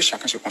concertation que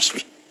chacun se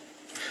construit.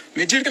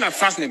 Mais dire que la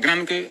France n'est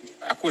grande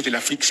qu'à cause de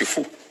l'Afrique, c'est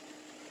faux.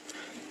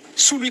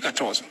 Sous Louis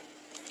XIV,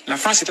 la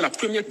France était la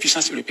première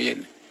puissance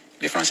européenne.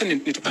 Les Français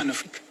n'étaient pas en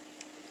Afrique.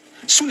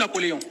 Sous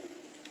Napoléon,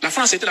 la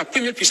France était la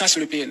première puissance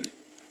européenne.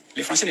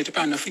 Les Français n'étaient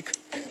pas en Afrique.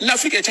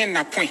 L'Afrique était un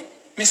appoint,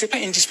 mais ce n'est pas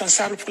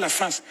indispensable pour la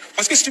France.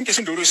 Parce que c'est une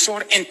question de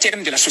ressort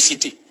interne de la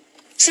société.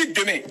 Si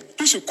demain,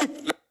 tout se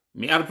coupe...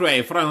 Mi arto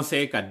e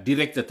français ka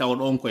direct taw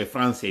ɗon ko e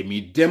français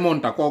mi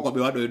démonta koko ɓe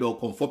waɗo ɗo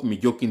kon fof mi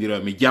jokkidira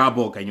mi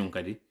jaabo kañum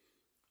kadi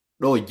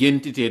ɗo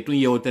jentite tun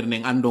yewtere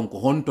nden andon ko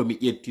honto mi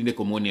ƴettinde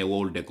ko moni e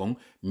wowlde kon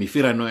mi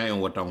firano en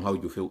wata on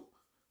hawju few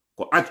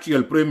ko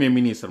actuel premier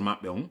ministre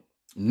maɓɓe on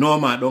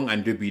Noma donc en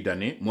début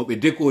d'année, moi be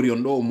décorion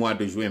do au mois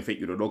de juin fait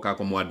do ka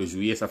ko mois de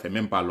juillet, ça fait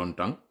même pas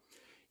longtemps.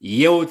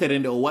 Yewtere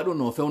nde o wadu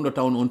no fewndo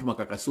tawn on tuma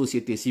kaka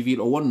société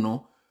civile o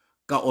wonno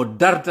ka o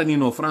dartani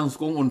no France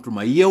kon on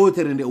tuma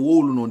yewtere nde o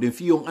wowluno de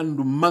fiyon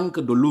andu manque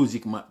de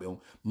logique mabbe on,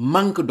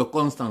 manque de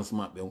constance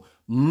mabbe on,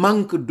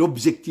 manque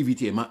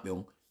d'objectivité mabbe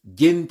on.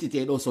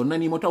 Gentite do so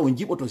nani mo taw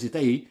jiboto si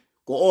tayi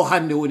ko o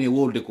hande woni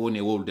wolde ko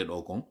woni wolde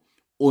do kon.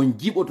 On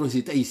jiboto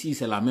si tayi si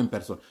c'est la même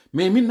personne.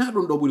 Mais min na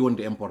don do buri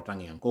wonde important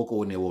yan ko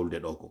woni wolde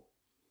do ko.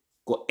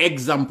 Ko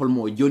exemple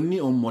mo jonni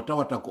on mo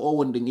tawata ko o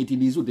wonde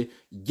utilisude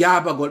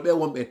jaabagol be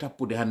wonbe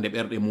tappude hande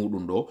berde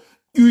mudum do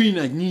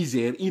uyna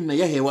Niger inna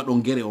yahe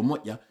wadon gere o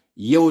mojja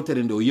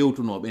yewtere nde o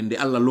yewtuno be nde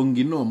Allah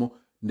longinomo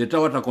nde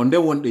tawata ko nde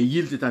wonde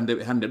yiltitande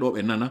be hande do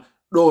be nana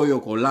do yo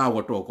ko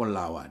lawoto kon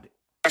lawade.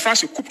 La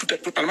France se coupe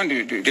totalement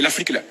de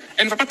l'Afrique là.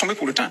 Elle ne va pas tomber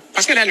pour le temps.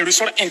 Parce qu'elle a le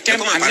ressort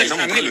interne. Par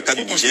exemple, on prend le cas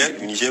du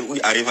Niger, où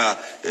il arrive à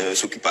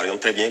s'occuper par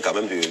exemple très bien quand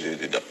même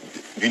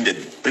d'une des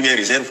premières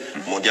réserves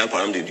mondiales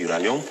par exemple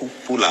d'uranium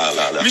pour la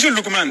Monsieur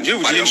Loukman, je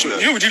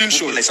vais vous dire une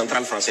chose. Pour les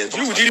centrales françaises. Je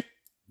vais vous dire.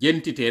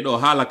 Jentite do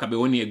hala kabe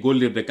woni e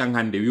gollirde kan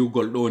hande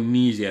wiugol do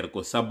Niger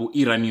ko sabu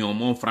uranium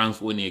mon France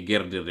woni e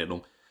gerdirde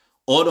don.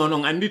 Odo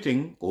non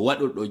anditen ko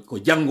wado do ko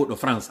jangodo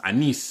France à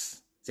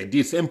Nice.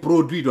 C'est-à-dire c'est un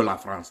produit de la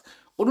France.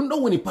 On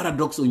do woni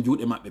paradoxe on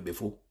juude mabbe be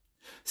fo.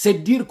 C'est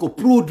dire que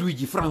produit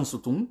ji France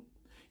tum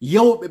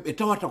yawbe be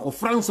tawata ko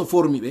France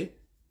formi be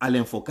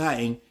Alain Foka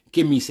en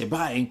Kemi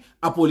Seba en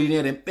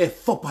Apollinaire be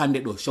fop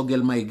hande do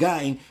Shogel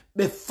Maïga en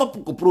be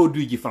fop ko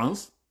produit ji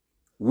France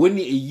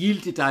woni e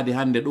yiltitade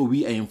hande do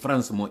wi en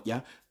France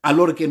moƴƴa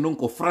alors que non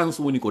ko France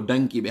woni ko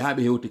danki be habe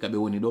hewti kabe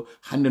woni do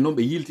hande non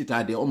be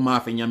yiltitade on ma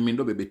fe nyammin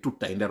do be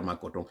tutta e nder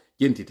makko ton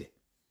jentite.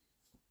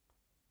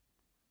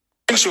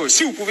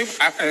 Si vous pouvez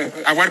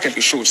avoir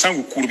quelque chose sans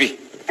vous courber,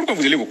 pourquoi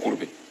vous allez vous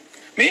courber?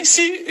 Mais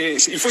si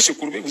il faut se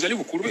courber, vous allez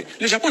vous courber.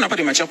 Le Japon n'a pas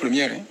de matières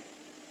premières, hein.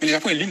 Mais le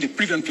Japon est l'une des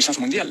plus grandes puissances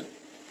mondiales.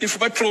 Il ne faut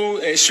pas trop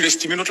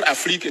surestimer notre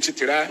Afrique,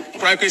 etc.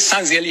 Croire que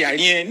sans elle, il n'y a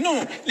rien. Non,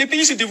 les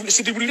pays se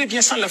débrouilleraient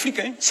bien sans l'Afrique,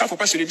 hein. Ça, il ne faut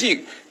pas se le dire.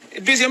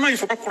 Deuxièmement, il ne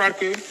faut pas croire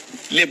que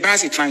les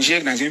bases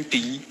étrangères dans un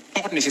pays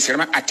portent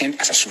nécessairement atteinte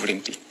à sa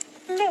souveraineté.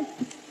 Non.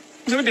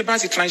 Vous avez des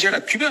bases étrangères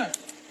à Cuba,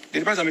 des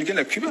bases américaines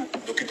à Cuba.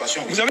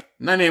 D'occupation. Vous avez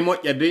nane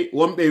moƴƴade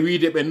wonɓe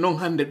wiide ɓe non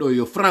hande ɗo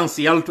yo France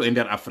yalto e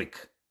nder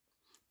Afrique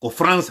ko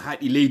France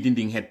haɗi leydi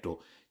ndin hetto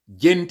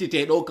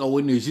jentite ɗo ka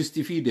woni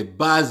justifie de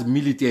base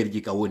militaire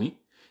ji ka woni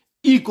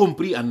y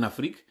compris en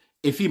Afrique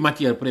et fi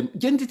matière première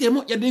jentite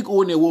moƴƴade ko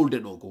woni wolde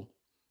ɗo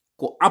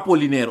ko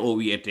Apollinaire o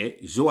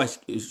wiyete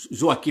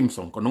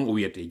Joachimson ko non o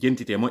wiyete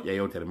jentite moƴƴa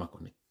yewtere makko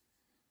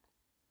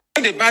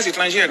ne des bases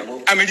étrangères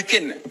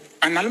américaines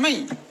en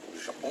Allemagne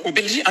en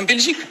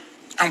Belgique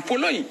en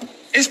Pologne.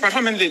 Et c'est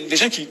parfois même des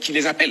gens qui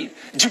les appellent.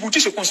 Djibouti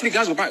se construit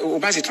grâce aux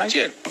bases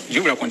étrangères. Je vais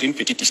vous raconter une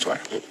petite histoire.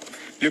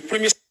 Le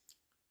premier...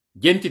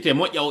 Jentite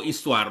moƴƴa o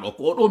histoire ɗo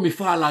ko ɗo mi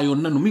faala yon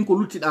nanu min ko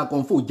luttiɗa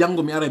kon fof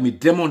janngo mi ara mi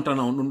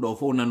démontana on ɗum ɗo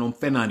fof nanon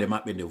fenade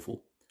maɓɓe nde fof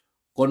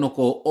kono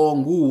ko o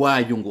ngu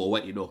waaju ngu o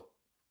waɗi ɗo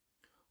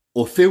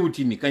o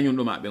fewtini kañum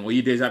ɗo maɓɓe o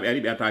yi déjà ɓe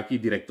ari ɓe ataki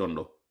direct on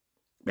ɗo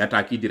ɓe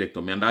ataki direct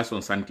on mi anda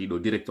son santi ɗo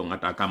direct on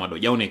atakama ɗo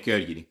ƴawne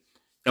cœurji ɗi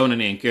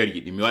ƴawnane en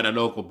cœurji ɗi mi waɗa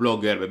ɗo ko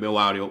blogueur ɓe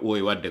waari o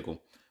ɓooyi wadde ko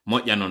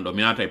moƴƴa non ɗo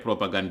mi nata e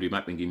propagande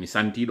maɓɓe ngi mi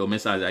santi ɗo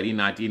message ari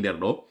naati nder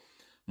ɗo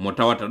mo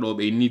tawata ɗo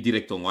ɓe ni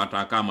direct on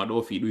wata kama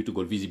ɗo fi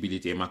ɗuytugol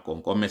visibilité makko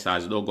on ko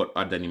message ɗo goɗɗo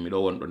addani mi ɗo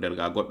wonɗo nder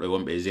ga goɗɗo e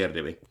wonɓe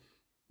gerde ɓe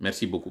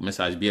merci beaucoup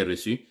message bien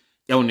reçu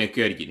ƴawne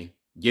cœurji ɗi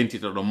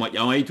jentita ɗo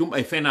moƴƴa on ayi tum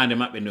ɓay fenade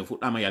maɓɓe nde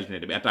fuɗɗama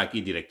yaltinede ɓe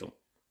ataki direct on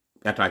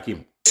ɓe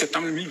atakimo.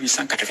 Septembre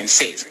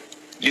 1896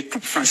 les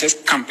troupes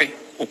françaises campaient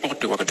aux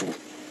portes de Ouagadougou.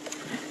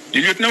 Le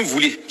lieutenant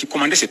Voulé, qui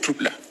commandait ces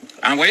troupes-là,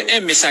 a envoyé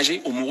un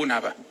messager au Moro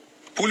Naba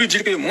pour lui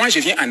dire que moi je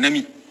viens en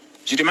ami,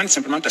 je demande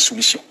simplement ta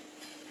soumission.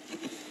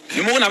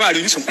 Le Moro Naba a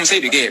réuni son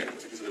conseil de guerre.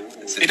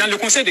 Et dans le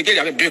conseil de guerre, il y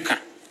avait deux camps.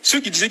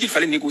 Ceux qui disaient qu'il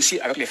fallait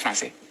négocier avec les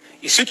Français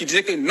et ceux qui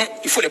disaient que non,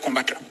 il faut les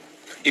combattre.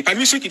 Et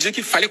parmi ceux qui disaient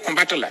qu'il fallait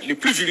combattre là, le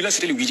plus virulent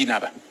c'était le Widi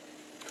Naba.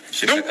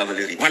 Donc,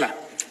 voilà.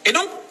 Et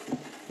donc,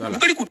 voilà.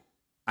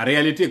 En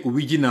réalité, ko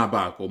Widi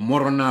Naba, ko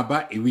Moro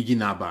Naba et Widi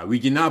Naba.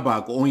 Widi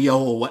Naba ko on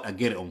yaho waɗa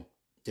guerre on.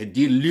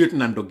 C'est-à-dire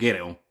lieutenant de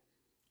guerre on.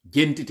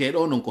 Jentite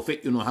ɗo non ko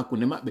feƴƴuno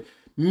hakkunde maɓɓe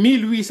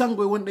 1800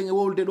 goye wonɗen e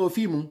wolde ɗo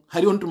fi mum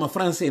hari on tuma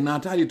français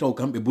natali taw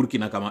kamɓe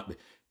Burkina ka maɓɓe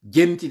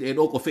jentite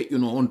ɗo ko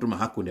feƴƴuno on tuma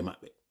hakkunde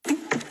maɓɓe.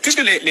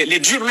 Puisque les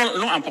durs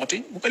l'ont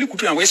emporté, Boubacar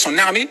Couture a envoyé son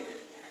armée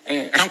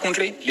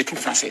rencontrer les troupes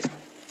françaises.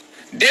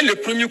 Dès le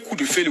premier coup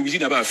de feu, le Widi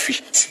Naba a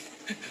fui.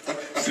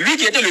 Lui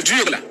qui était le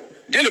dur là,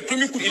 dès le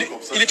premier coup,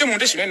 il était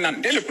monté sur un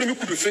âne. Dès le premier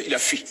coup de feu, il a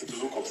fui.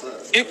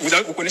 Et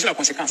vous connaissez la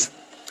conséquence.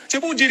 C'est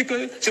pour dire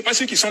que ce n'est pas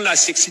ceux qui sont là à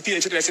s'exciter,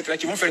 etc.,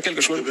 qui vont faire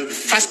quelque chose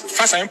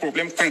face à un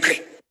problème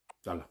concret.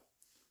 Voilà.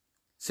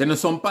 Ce ne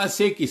sont pas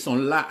ceux qui sont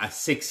là à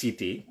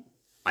s'exciter,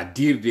 à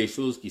dire des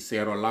choses qui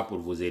seront là pour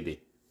vous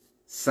aider.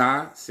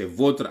 Ça, c'est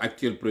votre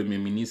actuel Premier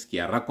ministre qui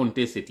a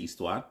raconté cette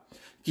histoire,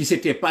 qui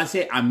s'était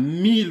passée en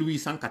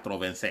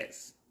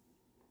 1896.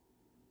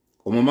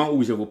 Au moment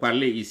où je vous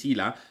parlais ici,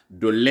 là,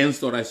 de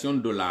l'instauration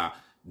de la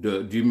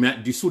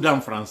du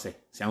Soudan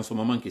français. C'est en ce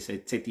moment que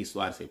cette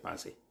histoire s'est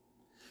passée.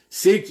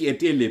 Ceux qui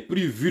étaient les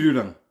plus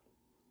virulents,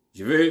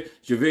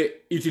 je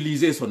vais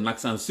utiliser son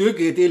accent, ceux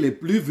qui étaient les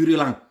plus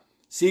virulents,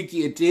 ceux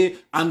qui étaient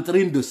en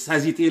train de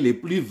s'agiter les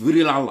plus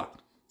virulents là,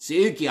 c'est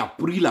eux qui ont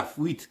pris la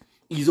fuite,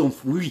 ils ont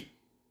fui.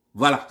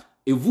 Voilà.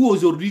 Et vous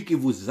aujourd'hui que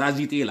vous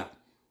agitez là,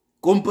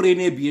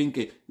 comprenez bien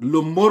que le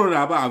Moro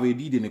là-bas avait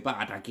dit de ne pas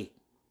attaquer.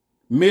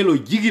 Mais le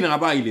Djigui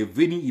là-bas, il est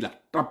venu, il a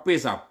tapé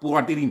sa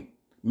poitrine.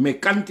 Mais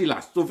quand il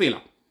a sauvé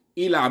là,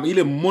 il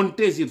est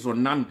monté sur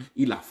son âne,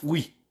 il a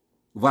fui.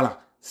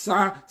 Voilà.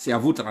 Ça, c'est à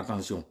votre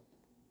attention.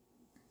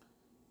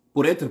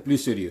 Pour être plus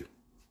sérieux,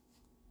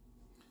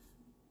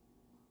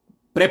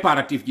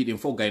 préparatif qui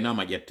faut gagner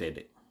ma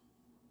jettede.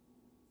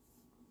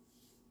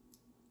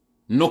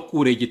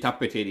 Nokkure ji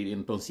tappetedi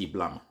din ton si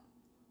blama.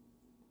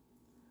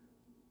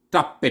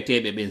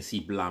 Tappetebe ben si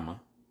blama.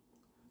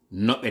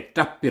 No be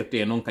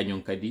tappirte non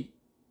kanyon kadi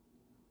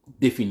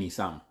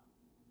définissam.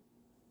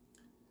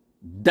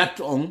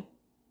 Date on,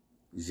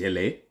 je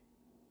l'ai.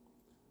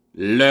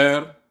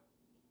 L'heure,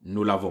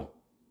 nous l'avons.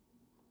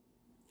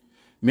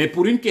 Mais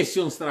pour une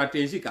question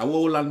stratégique,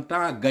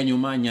 awolanta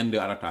gagnement nyande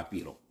arata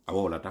piro.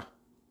 Awolata.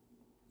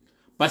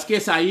 Parce que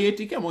ça y est,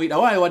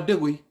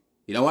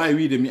 il a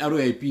oui de mi aro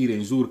e pire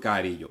un jour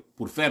carijo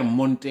pour faire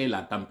monter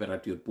la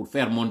température, pour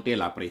faire monter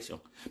la pression.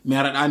 Mais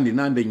arata andi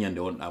nande nyande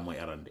on da moy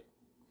arande.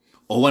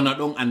 O wana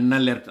donc en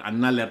alerte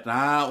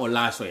o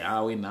laso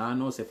ya oui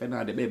nano se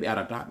fena de bebe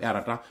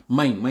arata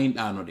main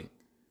dano de.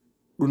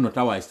 Dun no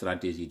tawa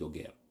stratégie de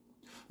guerre.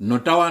 No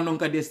tawa non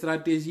ka des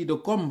stratégies de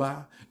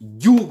combat,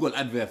 jugol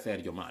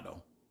adversaire jo maɗo.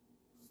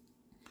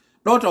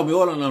 Ɗo taw mi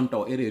wolo non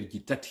taw erreur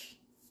ji tati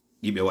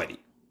ɗiɓe waɗi.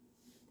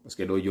 Parce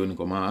que ɗo joni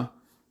ko ma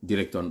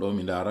directon ɗo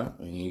mi dara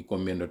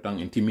combien de temps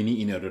en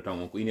timmini 1 heure de temps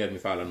on ko 1 heure mi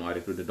fala no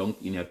arrêtude donc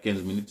 1 heure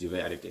 15 minutes je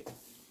vais arrêter.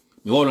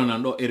 Mi wolo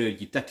nan ɗo erreur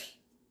ji tati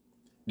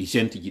ɗi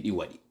genti ji ɗi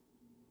waɗi.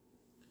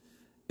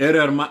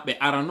 Erreur maɓɓe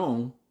ara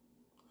non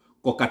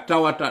ko ka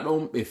tawata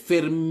ɗon ɓe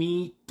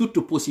fermi toute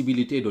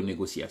possibilité de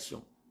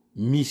négociation.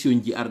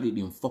 Mission ji ardi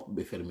din fop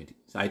be fermiti.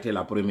 Ça a été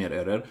la première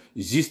erreur.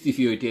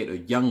 Justifié de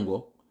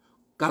Django.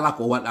 Kala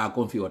ko wada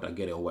konfi wata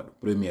gere o wad.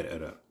 Première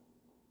erreur.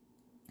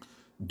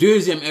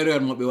 Deuxième erreur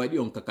mo be wadi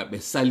on kaka be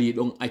sali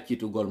don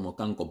accitu gol mo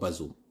kanko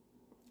Bazoum.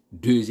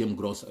 Deuxième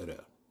grosse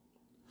erreur.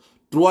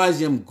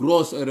 Troisième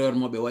grosse erreur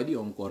mo be wadi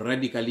on ko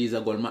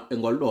radicalisa gol mabbe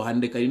gol do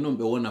hande kay non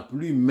be wona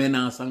plus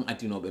menaçant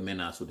atino be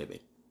menace de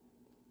be.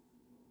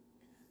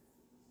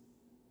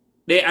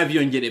 De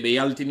avion je de be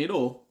yaltini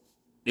do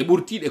de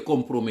ɓurti ɗe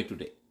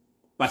compromettude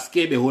parce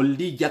que ɓe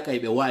holli jaka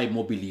ɓe wawi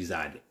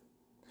mobilisade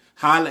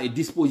haala e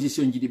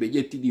disposition ji ɗi ɓe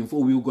ƴetti ɗin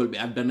fof wiwgol ɓe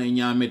addana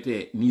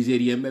ñamete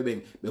nigérien ɓe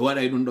ɓen ɓe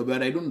waɗay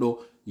ɗum ɗo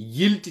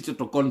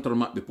yiltitoto contre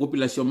maɓɓe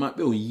population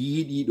maɓɓe on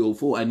yiiɗi ɗo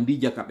fof andi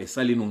jaka ɓe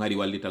sali no hari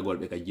wallitagol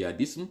ɓe ka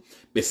jihadisme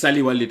ɓe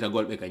sali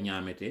wallitagol ɓe ka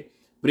ñamete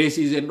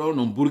précisen ɗo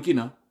non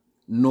Burkina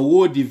no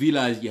woodi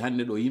village ji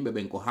hande ɗo yimɓe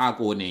ɓen ko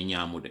haako woni e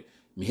ñamude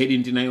mi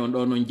heɗintinayi on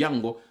ɗo non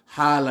janngo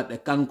haala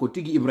ɗe kanko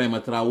tigi Ibrahima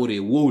Traoré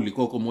wowli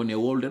koko moni e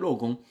wolde ɗo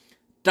kon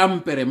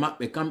tampere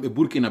maɓɓe kamɓe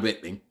Burkina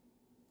ɓeɓɓen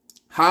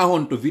ha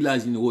hon to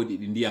village ni woodi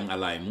ɗi ndiyan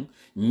ala e mum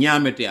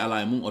ñamete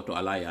ala e mum oto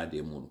ala yaade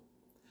e muɗum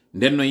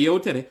nden non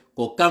yewtere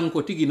ko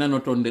kanko tigi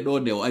nanotonde ɗo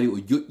de o ari o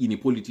joƴƴini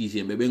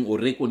politicien ɓe ɓen o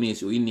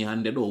reconnaisse o inni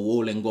hande ɗo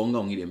wowle gonga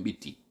on iɗen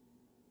bitti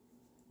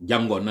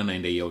janngo on nana e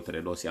nde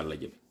yewtere ɗo si Allah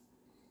jaɓi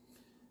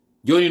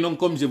joni noon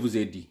comme je vous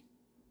ai dit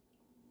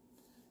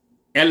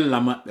elle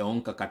maɓɓe on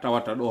ka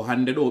tawata ɗo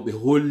hande ɗo ɓe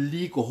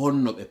holli ko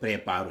honno ɓe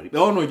préparori ɓe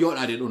wono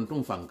joɗade ɗon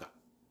tun fanka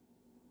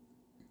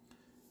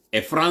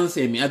e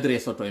français mi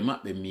adresse to e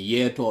maɓɓe mi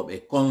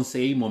yeetoɓe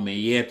conseil mo mi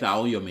yeeta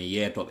on yo mi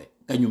yeetoɓe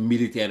kañum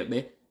militaire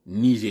ɓe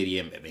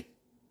nigérien ɓe ɓen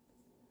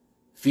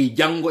fi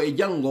janngo e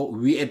janngo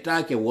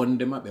wi'etake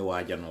wondema ɓe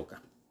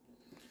wajanoka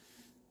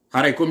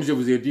haray comme je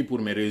vous ai dit pour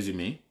me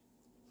résumer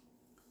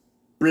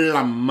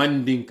plan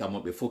mandinka mo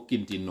ɓe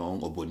fokkintinno on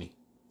o boni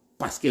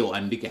parce que o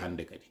andike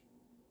hande kadi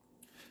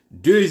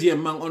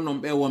deuxièmement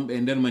onon ɓe wonɓe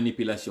e nder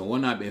manipulation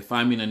wona ɓe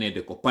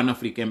faminanede ko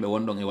panafricain ɓe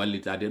wonɗon e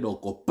wallitade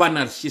ɗo ko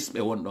panarchiste ɓe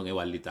wonɗon e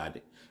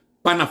wallitade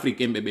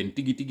panafricain ɓe ɓen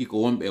tigi tigi ko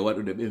wonɓe e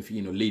waɗude ɓen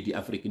fiino leydi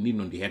Afrique ndi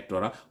no ndi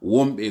hettora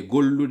wonɓe e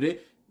gollude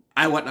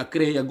a waɗa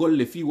créa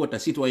golle fi wota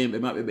citoyen ɓe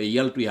maɓɓe ɓe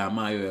yaltoya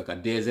maayoya ka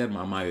désert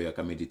ma maayoya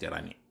ka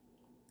méditerranée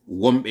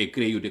wonɓe e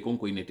créude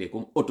konko inete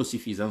kon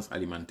autosuffisance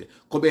alimentaire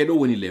ko ɓe ɗo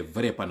woni les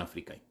vrais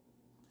panafricains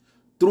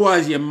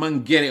troisièmement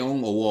guerre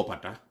on o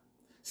wopata.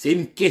 C'est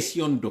une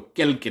question de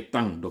quelques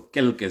temps, de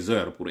quelques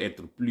heures pour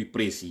être plus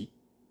précis.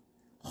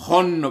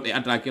 Honno be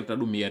attaquerta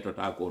dum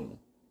yetota ko no.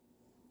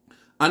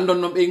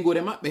 Andon no be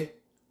ngure mabbe,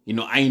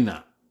 ino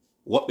aina.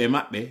 Wobbe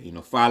mabbe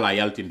ino fala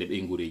yaltinde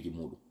be ngureji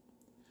mudum.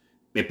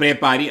 Be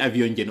prépari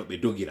avion je no be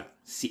dogira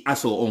si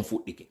aso on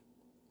fuddike.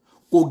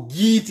 Ko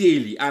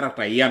giiteli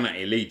arata yana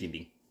e leydi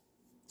ndin.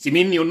 Si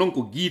minni on non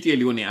ko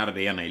giiteli woni arda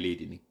yana e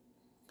leydi ndin.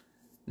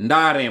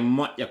 Ndare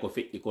moƴƴa ko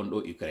feƴƴi kon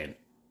ɗo Ukraine.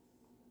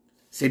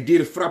 C'est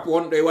dire frappe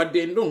wonɗo e wadde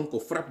en ɗon ko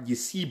frappe ji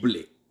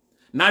ciblé.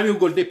 Na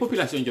wiwgol de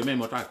population jo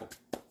memotako.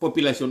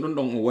 population non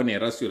don on est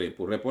rassuré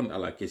pour répondre à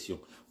la question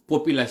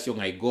population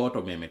ay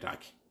goto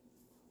memetaki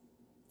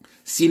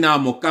sina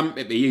mo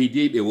kambe be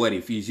yeydi be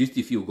wari fi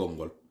justifie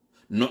gongol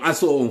no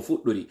aso on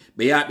fuddori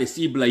be yaabe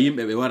cible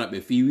yimbe be wara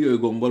be fi wiyo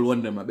gongol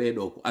wonde mabe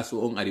do ko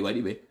aso on ari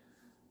wadi be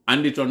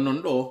andi ton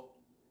non do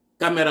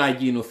caméra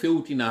ji no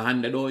fewtina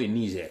hande do e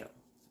Niger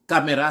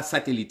caméra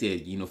satellitaire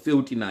ji no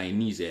fewtina e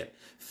Niger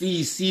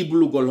fi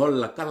cible gol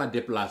holla kala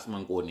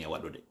déplacement ko ne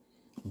wadude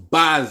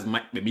base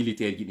mabbe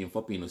militaire ji din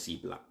fopino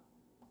cible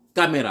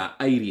caméra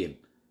aérienne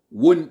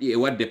wondi e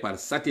wadde par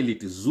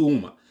satellite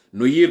zoom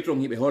no yirton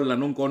hibe holla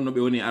non ko no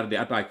be woni arde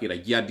attaquera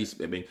jihadiste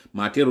be ben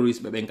ma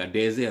terroriste be ben ka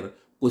désert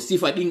ko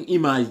sifa din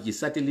image ji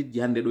satellite ji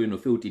hande do no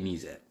fewti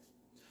Niger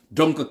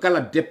donc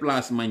kala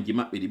déplacement ji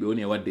mabbe di be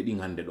woni wadde din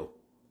hande do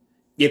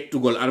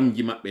yettugol arme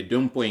ji mabbe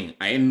d'un point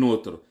à un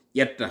autre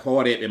yetta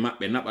hoorebe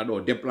mabbe naba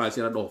do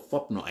déplacer do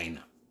fop no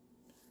ayna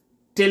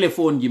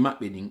téléphone ji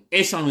mabbe din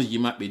échange ji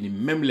mabbe ni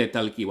même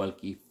letal ki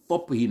walki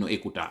fop hino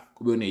écouta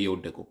ko be woni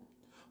yewde ko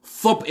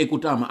fop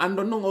écouta ma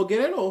andon non o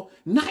gerelo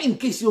na une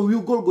question wi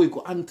golgoy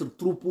ko entre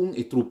troupung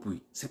et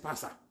troupui c'est pas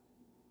ça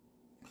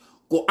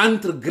ko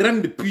entre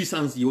grande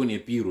puissance yone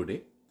piro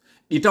de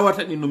di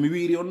tawata ni no mi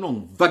wiri on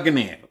non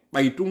Wagner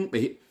baytum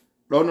be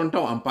do non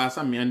taw en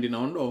passant mi andina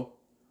on do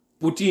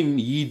Putin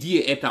yidi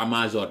état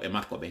major e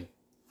makko ben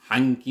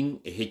hanking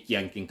e hecci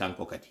hanking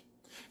kanko kati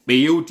be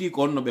yewti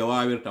ko no be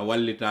wawirta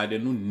wallitade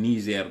nun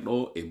Niger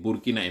do e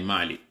Burkina e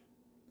Mali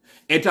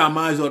état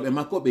major be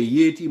makko be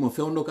yeti mo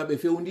fewndo ka be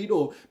fewndi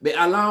do be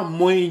ala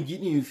moyen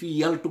jini fi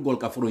yaltugol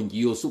ka fronji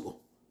yo subo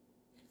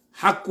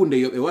hakkunde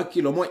yo be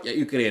wakkilo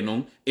moƴƴa Ukraine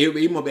non e be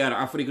yimmo be ara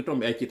Afrique ton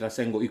be accita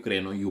sengo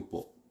Ukraine non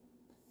yuppo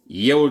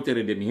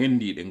yewtere de mi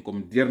hendi den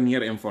comme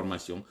dernière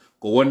information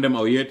ko wondem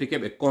aw yete ke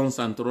be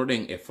concentro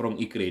den e front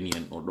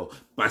ukrainien o do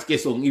parce que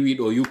son iwi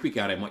do yuppi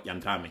kare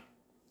moƴƴantame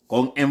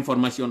kon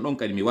information don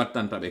kadi mi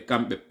wattanta be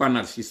kambe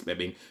panarchiste be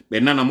ben be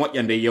nana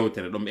moƴƴande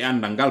yewtere don be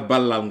anda ngal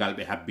ballal ngal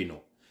be habbino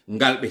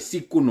ngal be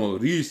sikkuno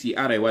Russie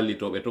are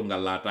wallitobe to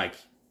ngal lataki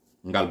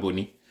ngal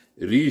boni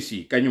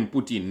Russie kanyum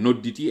Putin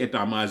nodditi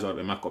état major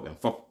be makko ben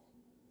fop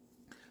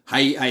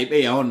hay be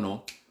ya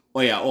honno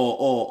oya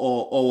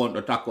o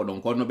wondo takko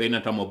don kono be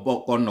natamo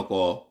konno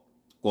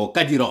ko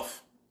Kadyrov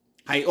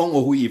hay on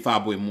o huyi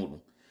faabo e mudum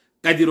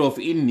Kadyrov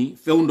inni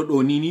fewndo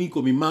do ni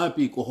ko mi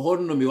mapi ko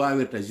honno mi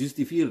wawirta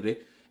justifierde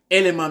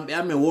élément be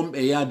ame wombe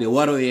yaade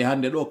waro e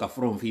hande do ka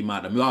from fi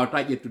mada mi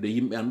wawata ƴettude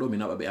yimbe an do mi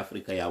naba be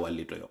Afrika ya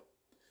wallito yo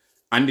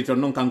andi ton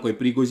non kanko e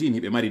Prigozhin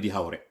be mari di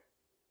hawre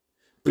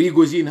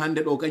Prigozhin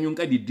hande do kanyum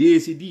kadi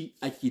décidé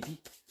acciti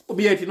o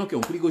biyati no ke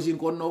on Prigozhin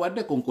ko no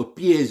wadde kon ko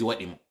piège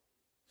wadi mo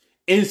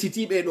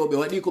inciti be do be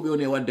wadi ko be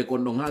woni wadde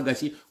kon don ha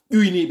gasi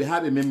ƴuyni be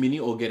habe memmini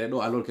o gere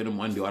do alors que no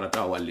mo andi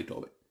warata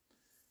wallitobe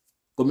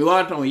ko mi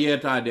wawata on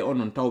yetade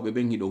onon tawbe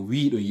ben hido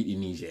wiido yidi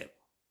Niger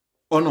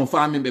onon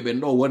faamimbe ben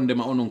do wonde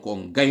ma onon ko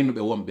on gayno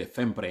be wombe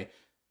fempre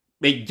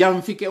be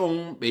jamfike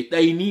on be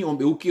dayni on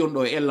be uki on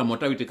do ella mo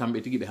tawite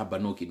kambe tigi be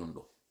habbanoki non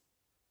do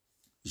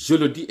je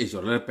le dis et je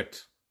le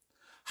répète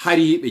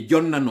hari be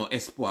jonnano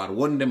espoir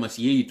wonde ma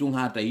si yeyi tun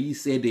hata yi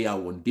CEDEAO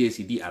won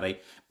décidi aray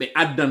be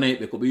addanay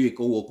be ko be wi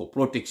ko wo ko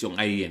protection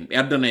aérienne be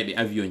addanay be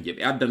avion je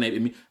be addanay be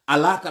mi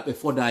alaka be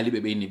fodali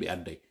be ni be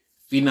adday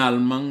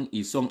finalement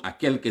ils sont à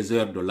quelques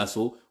heures de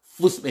l'assaut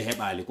fusbe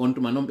hebali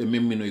kontuma non be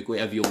memmino ko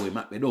avion wo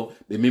mabbe do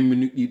be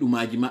memmino di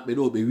dumaji mabbe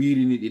do be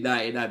wirini di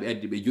da e da be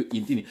addi be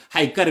jo'intini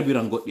hay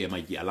carburant goddi e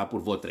majji ala pour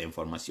votre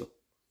information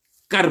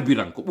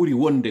carburant ko buri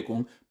wonde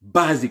kon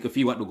basique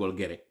fi wadugol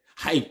gere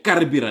hay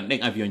carburant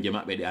den avion je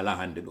mabbe de ala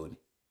hande doni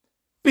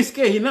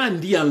puisque hina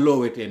ndiyan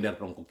lowete nder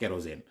ton ko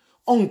kérosène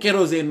on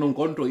kérosène non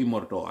konto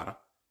immorto ara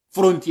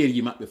frontière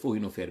ji mabbe fo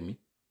hino fermi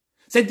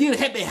c'est dire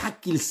hebe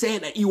hakkil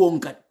seeda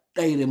iwonka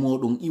dayre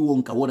modon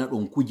iwonka wona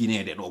don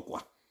kujinede do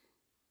quoi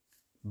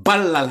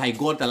ballal hay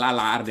gotal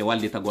ala arde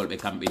wallita golbe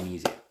kambe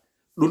Niger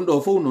dun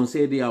do fo non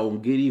CEDEAO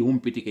on geri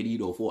humpiti ke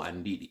dido fo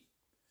andidi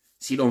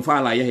si don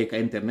fala yahe ka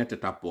internet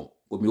tappo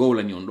ko mi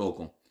wowlani on do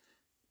kon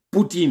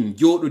Putin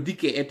jodo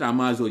dike état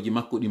major ji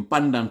makko dim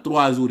pendant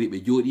 3 jours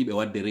be jodi be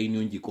wadde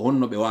réunion ji ko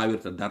honno be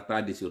wawirta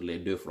dartade sur les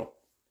deux fronts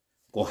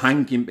ko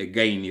hankim be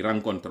gayni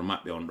rencontre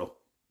mabbe on do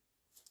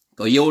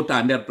ko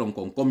yewta nder ton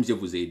kon comme je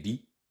vous ai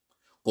dit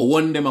ko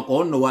wonde ma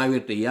ko honno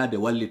wawirta yaade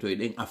wallito e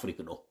den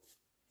Afrique do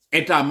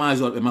état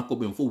major be makko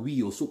ben fo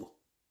wiyo subo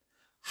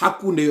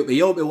hakkunde yo be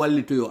yewbe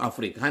wallito yo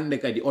Afrique hande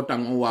kadi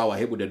otan on wawa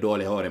hebude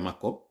dole hore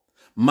makko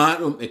ma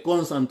dum be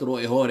concentro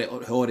e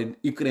hore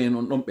Ukraine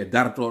on don be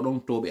darto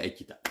don to be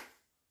accita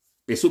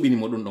be subini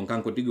mo dum don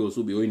kanko tigi o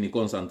subi o ni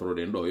concentro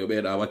den do yo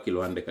be da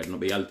wakkilo hande kadi no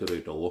be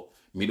yaltiro to wo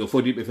mi do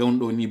fodi be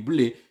fewndo ni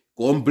blé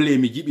ko on blé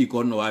mi jibi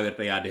ko no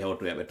wawerta yaade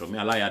hewto yabe to mi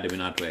ala yaade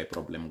minato e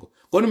problème go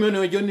kono mi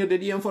no jonnirde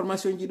di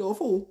information ji do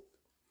fo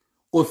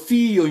ko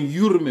fiyon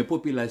yurme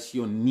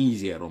population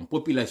Niger on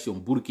population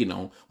Burkina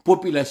on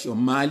population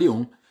Mali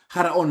on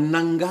hara on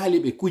nangali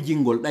be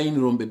kujingol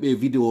daynirombe be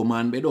vidéo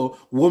man be do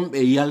wombe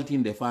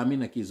yaltinde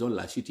famina qu'ils ont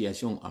la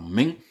situation en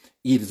main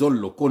ils ont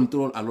le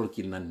contrôle alors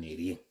qu'ils n'en est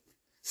rien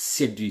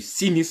c'est du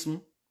cynisme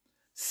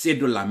c'est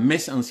de la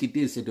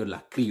méchanceté c'est de la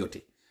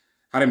cruauté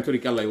harem tori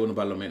kala wonu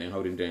ballo men en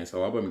hawrinde en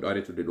sawaba mi do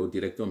arrêtude do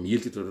directement mi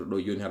yeltitoto do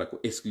joni hara ko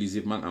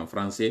exclusivement en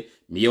français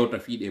mi yewta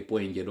fiide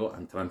point jedo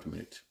en 30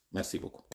 minutes merci beaucoup